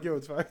 I'm like, yo,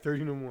 it's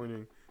 5:30 in the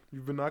morning.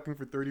 You've been knocking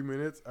for 30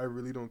 minutes. I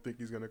really don't think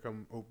he's going to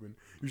come open.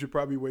 You should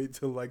probably wait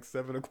till like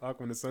 7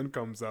 o'clock when the sun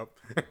comes up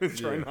and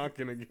try Yeah.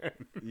 knocking again.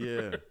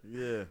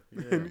 Yeah.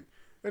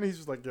 And he's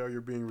just like, yo,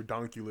 you're being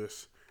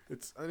redonkulous.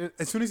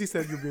 As soon as he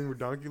said you're being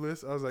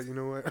redonkulous, I was like, you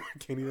know what? I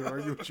can't even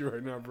argue with you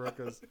right now, bro,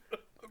 because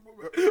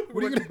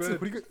what are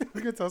you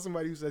gonna tell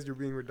somebody who says you're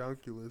being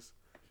redonkulous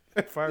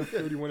at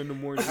 5:31 in the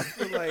morning? I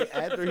feel like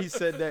after he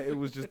said that, it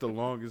was just the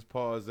longest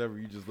pause ever.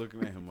 You just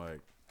looking at him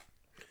like,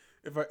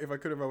 If I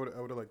could have, I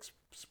would have like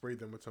sprayed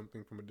them with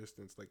something from a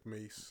distance, like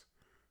mace.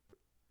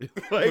 that's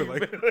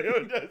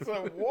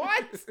a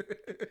what?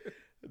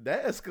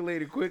 That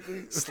escalated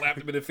quickly. Slapped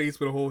him in the face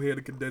with a whole head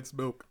of condensed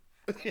milk.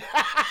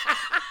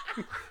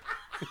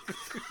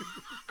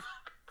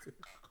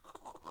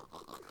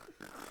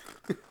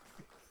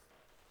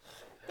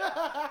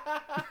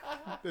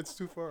 That's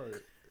too far.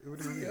 It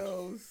wouldn't reach.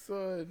 Yo,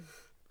 son.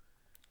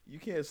 You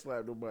can't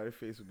slap nobody's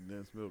face with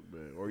condensed milk,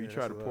 man. Or you Yeah,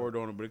 try to that's a pour lot.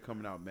 it on them, but it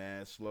coming out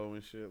mad slow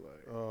and shit.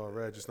 Like, Oh,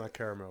 Reg, it's not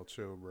caramel.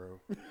 Chill, bro.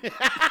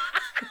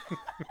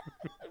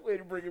 way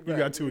to bring it back.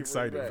 You got too way to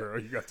bring it excited, back. bro.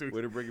 You got too.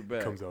 Way to bring it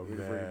back. Comes out Way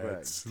to bring it mad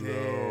back.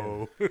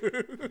 slow.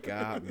 Damn.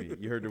 Got me.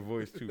 You heard the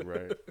voice too,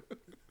 right? That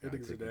Gotta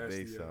nigga's take the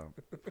nasty, bass yeah. out.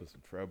 Put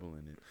some treble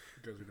in it.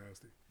 You guys are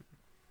nasty.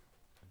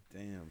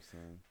 Damn,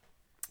 son.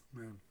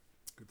 Man,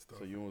 good stuff.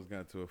 So you almost got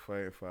into a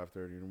fight at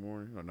 5:30 in the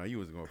morning? No, you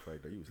wasn't gonna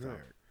fight though. You was No.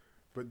 tired.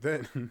 But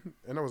then,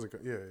 and I wasn't.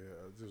 Yeah.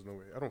 There's no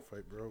way. I don't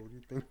fight, bro. What do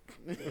you think?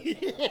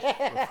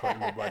 I don't fight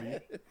nobody.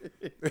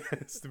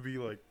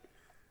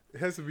 It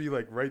has to be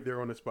like right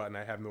there on the spot, and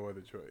I have no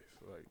other choice.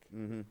 Like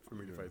Mm-hmm. for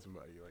me to fight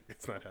somebody, like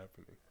it's not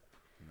happening.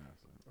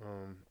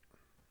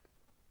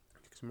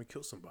 Because I'm gonna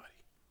kill somebody.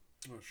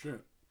 Oh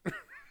shit.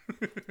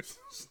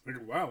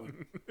 Nigga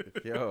wildin'.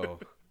 Yo,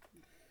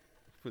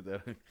 put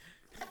that.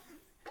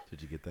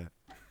 Did you get that?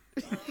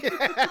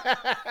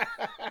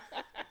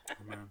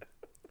 Oh, man.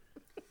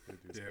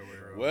 Yeah,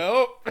 we're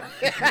Well,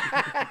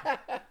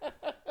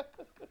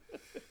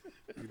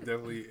 he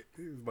definitely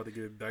he was about to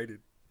get indicted.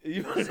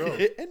 you So-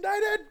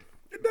 indicted.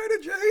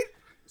 Indicted, Jade.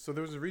 So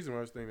there was a reason why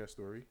I was telling that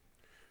story,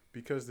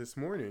 because this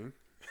morning,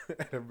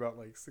 at about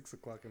like 6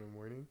 o'clock in the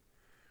morning,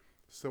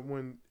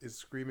 someone is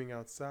screaming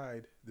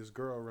outside. This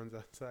girl runs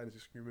outside and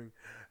she's screaming,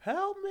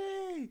 "Help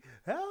me!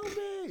 Help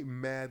me!"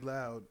 mad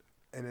loud,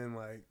 and then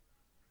like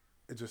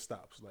it just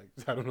stops. Like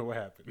I don't know what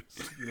happens.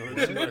 You know, what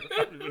I mean?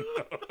 I don't even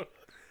know.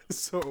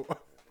 So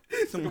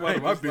Something out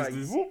of my Just like,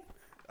 business. whoop.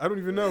 I don't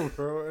even know,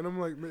 bro. And I'm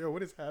like, man,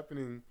 what is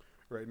happening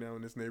right now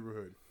in this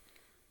neighborhood?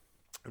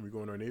 And we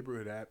go on our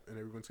neighborhood app, and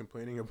everyone's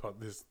complaining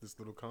about this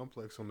little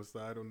complex on the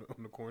side on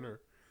the corner,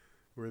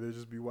 where they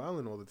just be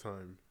wilding all the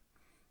time.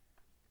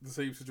 The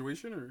same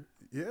situation, or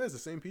Yeah, it's the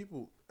same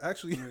people.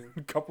 Actually,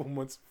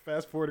 Yeah.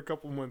 fast forward a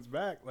couple months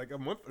back, like a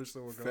month or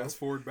so ago. fast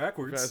forward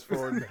backwards? Fast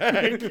forward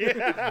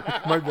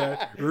back. My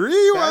bad.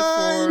 Rewind. Fast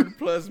forward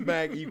plus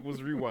back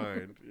equals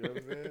rewind. You know what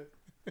I'm saying?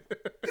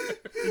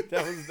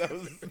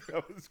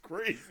 that was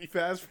crazy.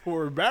 Fast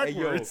forward Hey,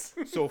 yo, backwards.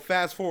 so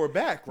fast forward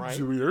back, right?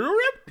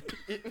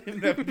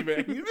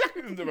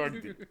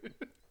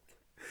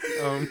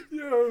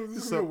 Yo, this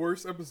is So- the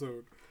worst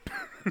episode.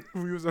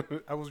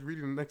 I was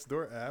reading the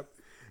Nextdoor app,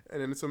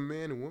 and then some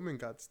man and woman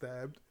got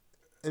stabbed,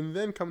 and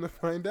then come to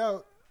find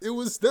out it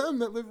was them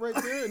that lived right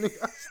there, and they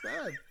got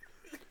stabbed.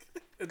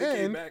 And they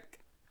came And- back.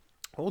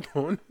 Hold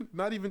on,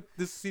 not even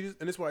this season,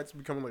 and this is why it's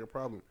becoming like a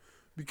problem,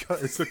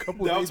 because it's a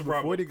couple Now of it's days a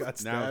problem. before they got Now it's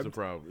a stabbed.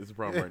 problem. It's a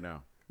problem Yeah. right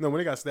now. No, when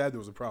they got stabbed, it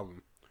was a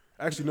problem.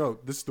 Actually, no,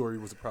 this story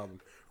was a problem.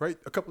 Right,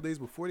 a couple days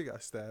before they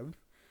got stabbed,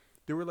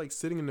 they were like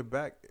sitting in the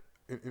back,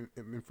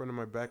 in front of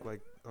my back,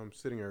 like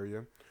sitting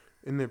area,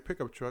 in their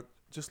pickup truck,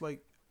 just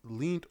like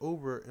leaned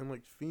over and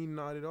like fiend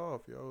nodded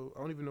off. Yo,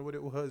 I don't even know what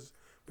it was,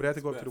 but I had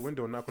to go up to the Beth.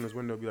 window and knock on his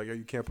window and be like, yo,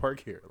 you can't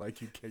park here.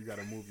 Like you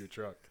gotta move your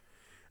truck.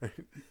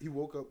 He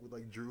woke up with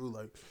like Drew,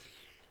 like,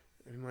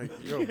 and I'm like,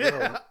 yo,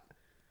 bro,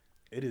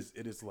 it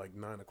is like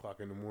 9 o'clock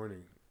in the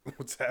morning.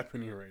 what's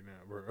happening right now,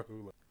 bro.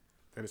 Like,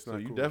 and it's So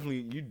not you cool.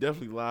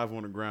 definitely live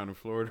on the ground in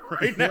Florida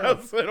right now.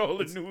 Said all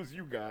the news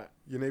you got.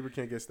 Your neighbor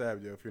can't get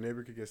stabbed, yo. If your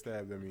neighbor could get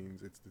stabbed, that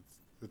means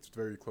it's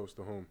very close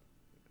to home.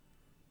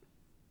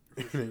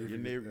 Your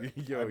neighbor,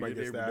 yo, I might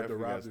your get neighbor stabbed or definitely got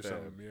robbed or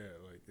stabbed. something.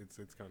 Yeah, like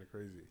it's kind of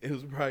crazy. It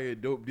was probably a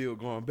dope deal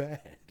going bad.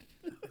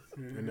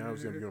 And now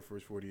it's gonna be on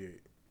First 48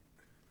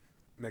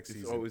 next It's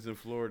season. always in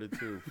Florida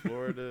too.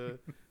 Florida,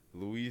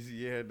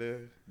 Louisiana,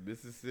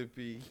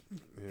 Mississippi.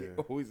 They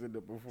Yeah. always end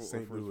up before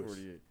St. First Louis.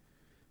 48.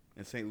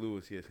 And St.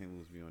 Louis, yeah, St.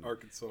 Louis be on it.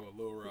 Arkansas,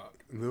 Little Rock.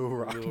 Little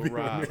Rock. Little be on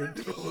Rock. there.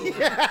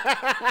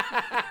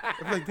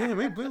 I'm like, damn,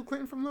 ain't Bill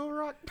Clinton from Little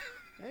Rock?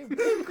 Hey,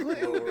 Bill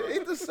Clinton,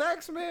 ain't the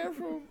sax man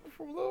from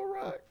Little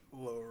Rock?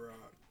 Little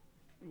Rock.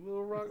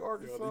 Little Rock,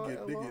 Arkansas.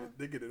 Yo,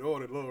 they get it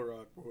on in Little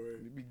Rock, boy.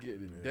 You be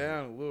getting it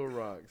down in Little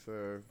Rock,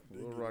 sir.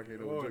 Little Rock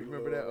ain't no on joke. You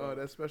remember Little Rock.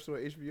 that special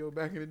on HBO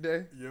back in the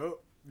day? Yup.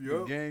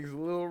 The gangs of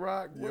Little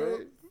Rock, boy. Yup.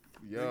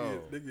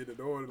 Yo, They get it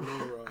on in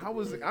Little Rock. I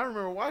boy.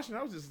 remember watching.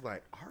 I was just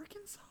like,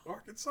 Arkansas.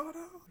 Arkansas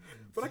though,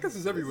 but I guess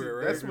it's everywhere,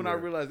 right? That's when I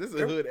realized there's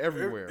a hood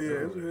everywhere. Yeah,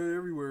 bro. it's a hood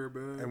everywhere,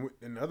 man. And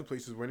in other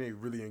places when they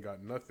really ain't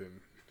got nothing,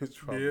 it's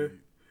probably Yeah.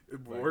 The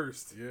like,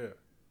 worst. Yeah.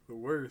 The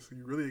worst.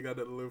 You really ain't got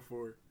nothing to live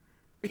for.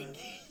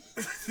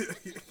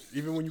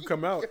 Even when you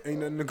come out, ain't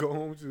nothing to go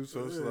home to.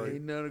 So it's like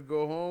Ain't nothing to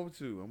go home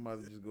to. I'm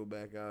about to just go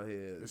back out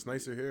here. it's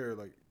nicer here.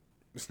 Like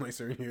it's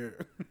nicer in here.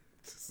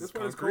 That's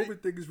why this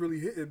COVID thing is really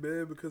hitting,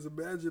 man. Because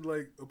imagine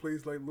like a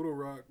place like Little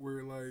Rock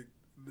where like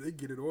they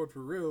get it on for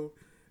real,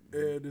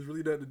 and there's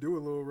really nothing to do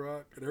in Little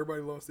Rock, and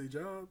everybody lost their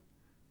job.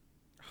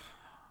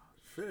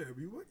 Fam,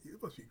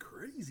 it must be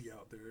crazy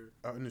out there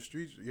out in the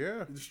streets.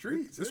 Yeah, in the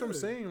streets. That's what I'm yeah.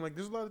 saying. Like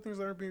there's a lot of things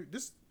that aren't being.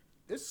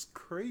 It's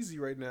crazy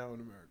right now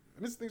in America,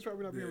 and this thing's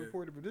probably not being Yeah.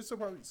 reported. But there's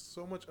probably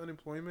so much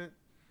unemployment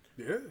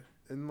Yeah,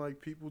 and like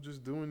people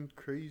just doing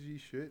crazy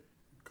shit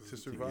to Get a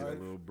survive.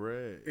 little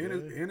bread.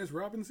 and it's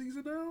robbing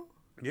season now.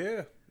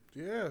 Yeah,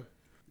 yeah.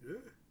 Yeah,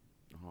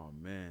 Oh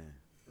man.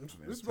 It's,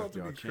 Man, it's about to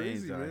y'all be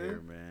crazy, chains out man.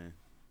 here, man.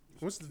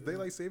 Once the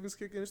daylight savings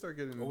kick in, it start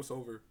getting. oh, it's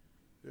over.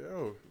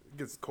 Yo, it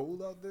gets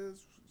cold out there.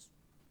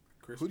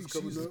 Christmas Hoodie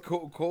coming season.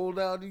 up. Cold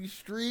out these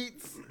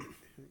streets.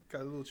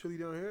 Got a little chilly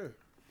down here.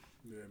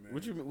 Yeah, man.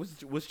 What you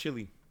what's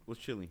chilly? What's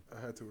chilly?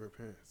 I had to wear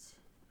pants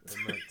at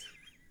night.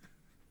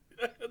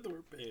 I had to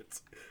wear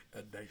pants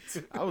at night.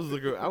 I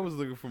was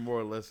looking for more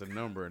or less a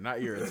number,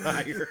 not your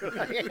attire.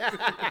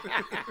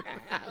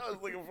 I was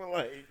looking for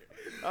like,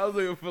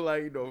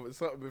 you know,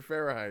 something in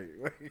Fahrenheit.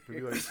 It'd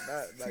be like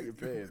not your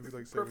pants. It'd be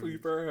like Perfectly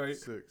Fahrenheit.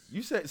 76.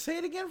 You said say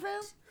it again,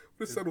 fam?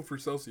 Let's settle for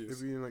Celsius.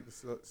 It'd be in like the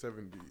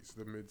 70s,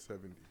 the mid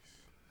 70s.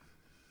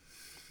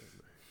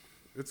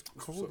 It's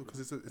cold because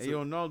it's Hey,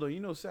 yo, Naldo,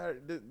 you know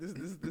Saturday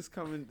this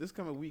coming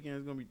weekend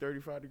is gonna be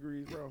 35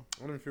 degrees, bro.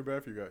 I don't even feel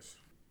bad for you guys.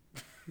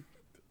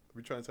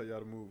 We trying to tell y'all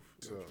to move.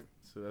 So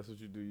So that's what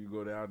you do. You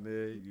go down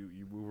there, you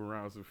move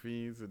around some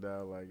fiends, and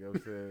now, like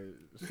I'm saying,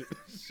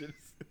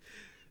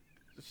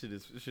 shit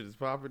is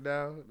popping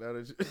now. Now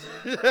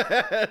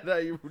that now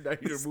you done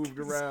moved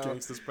around.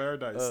 Gangsta's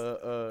paradise.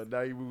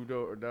 Now you moved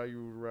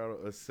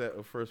around a set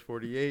of First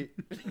 48.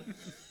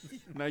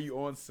 Now you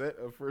on set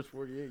of First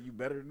 48. You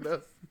better than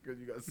us because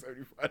you got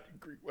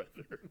 75-degree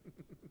weather.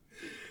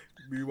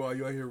 Meanwhile,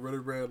 you out here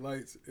running red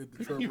lights at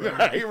the Trump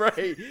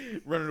right,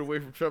 running away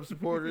from Trump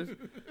supporters.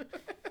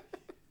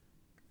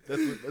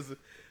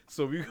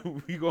 So we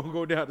gonna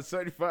go down to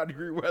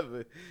 75-degree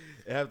weather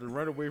and have to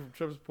run away from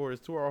Trump supporters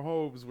to our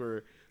homes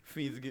where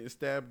fiends are getting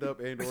stabbed up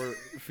and or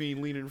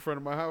fiend leaning in front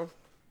of my house.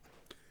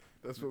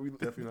 That's what we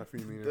Definitely not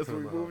feeling. That's what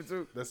we moving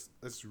to. That's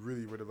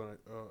really where the line.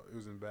 It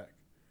was in back.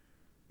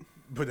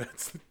 But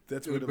that's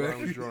In where the the back.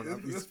 line was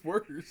drawn. It's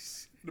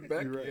worse. In the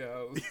back You're of right. your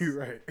house. You're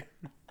right.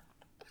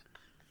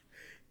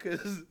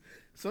 Because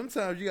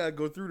sometimes you gotta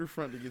go through the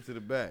front to get to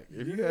the back.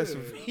 If you got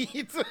some Yeah.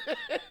 fiends,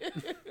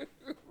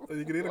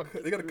 They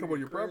gotta come on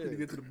your property to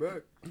get to the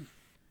back.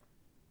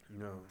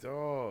 No.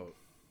 dog.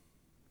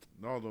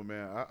 No, though,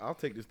 man. I'll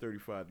take this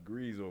 35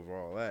 degrees over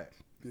all that.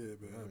 Yeah,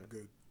 man, I'm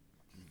good.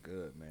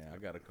 Good, man. I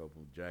got a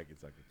couple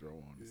jackets I could throw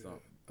on or Yeah.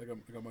 something.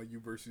 I got my U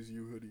versus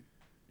U hoodie.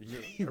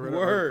 I read an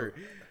Word.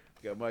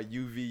 Got my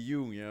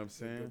UVU, you know what I'm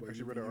saying? got I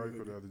actually read an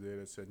article the other day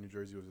that said New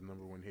Jersey was the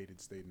 #1 hated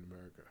state in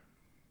America.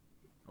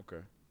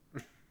 Okay.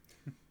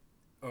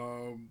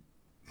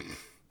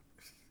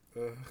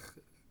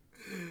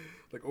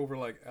 Like over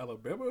like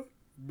Alabama,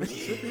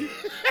 Mississippi,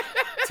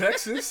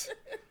 Texas,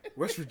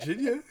 West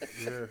Virginia.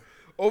 Yeah.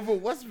 Over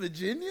West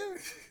Virginia?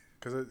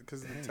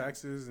 Because the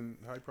taxes and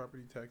high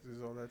property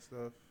taxes, all that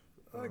stuff.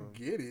 I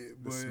get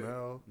it, The but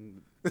smell.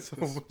 It's a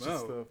whole bunch smell.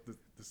 of stuff.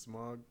 The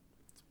smog.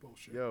 it's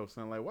bullshit. Yo,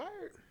 son, like, why?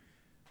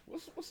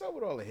 What's up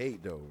with all the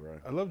hate, though, bro?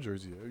 I love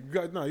Jersey.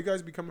 You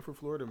guys be coming for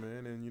Florida,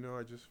 man. And, you know,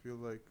 I just feel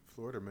like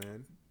Florida,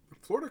 man.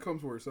 Florida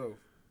comes for itself.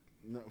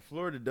 No,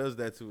 Florida does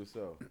that to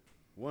itself.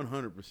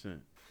 100%.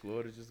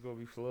 Florida's just gonna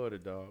be Florida,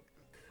 dog.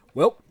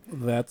 Well,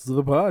 that's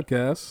the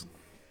podcast.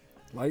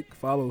 Like,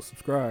 follow,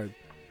 subscribe,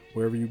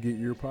 wherever you get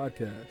your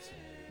podcasts.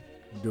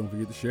 Don't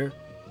forget to share.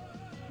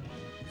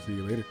 See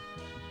you later.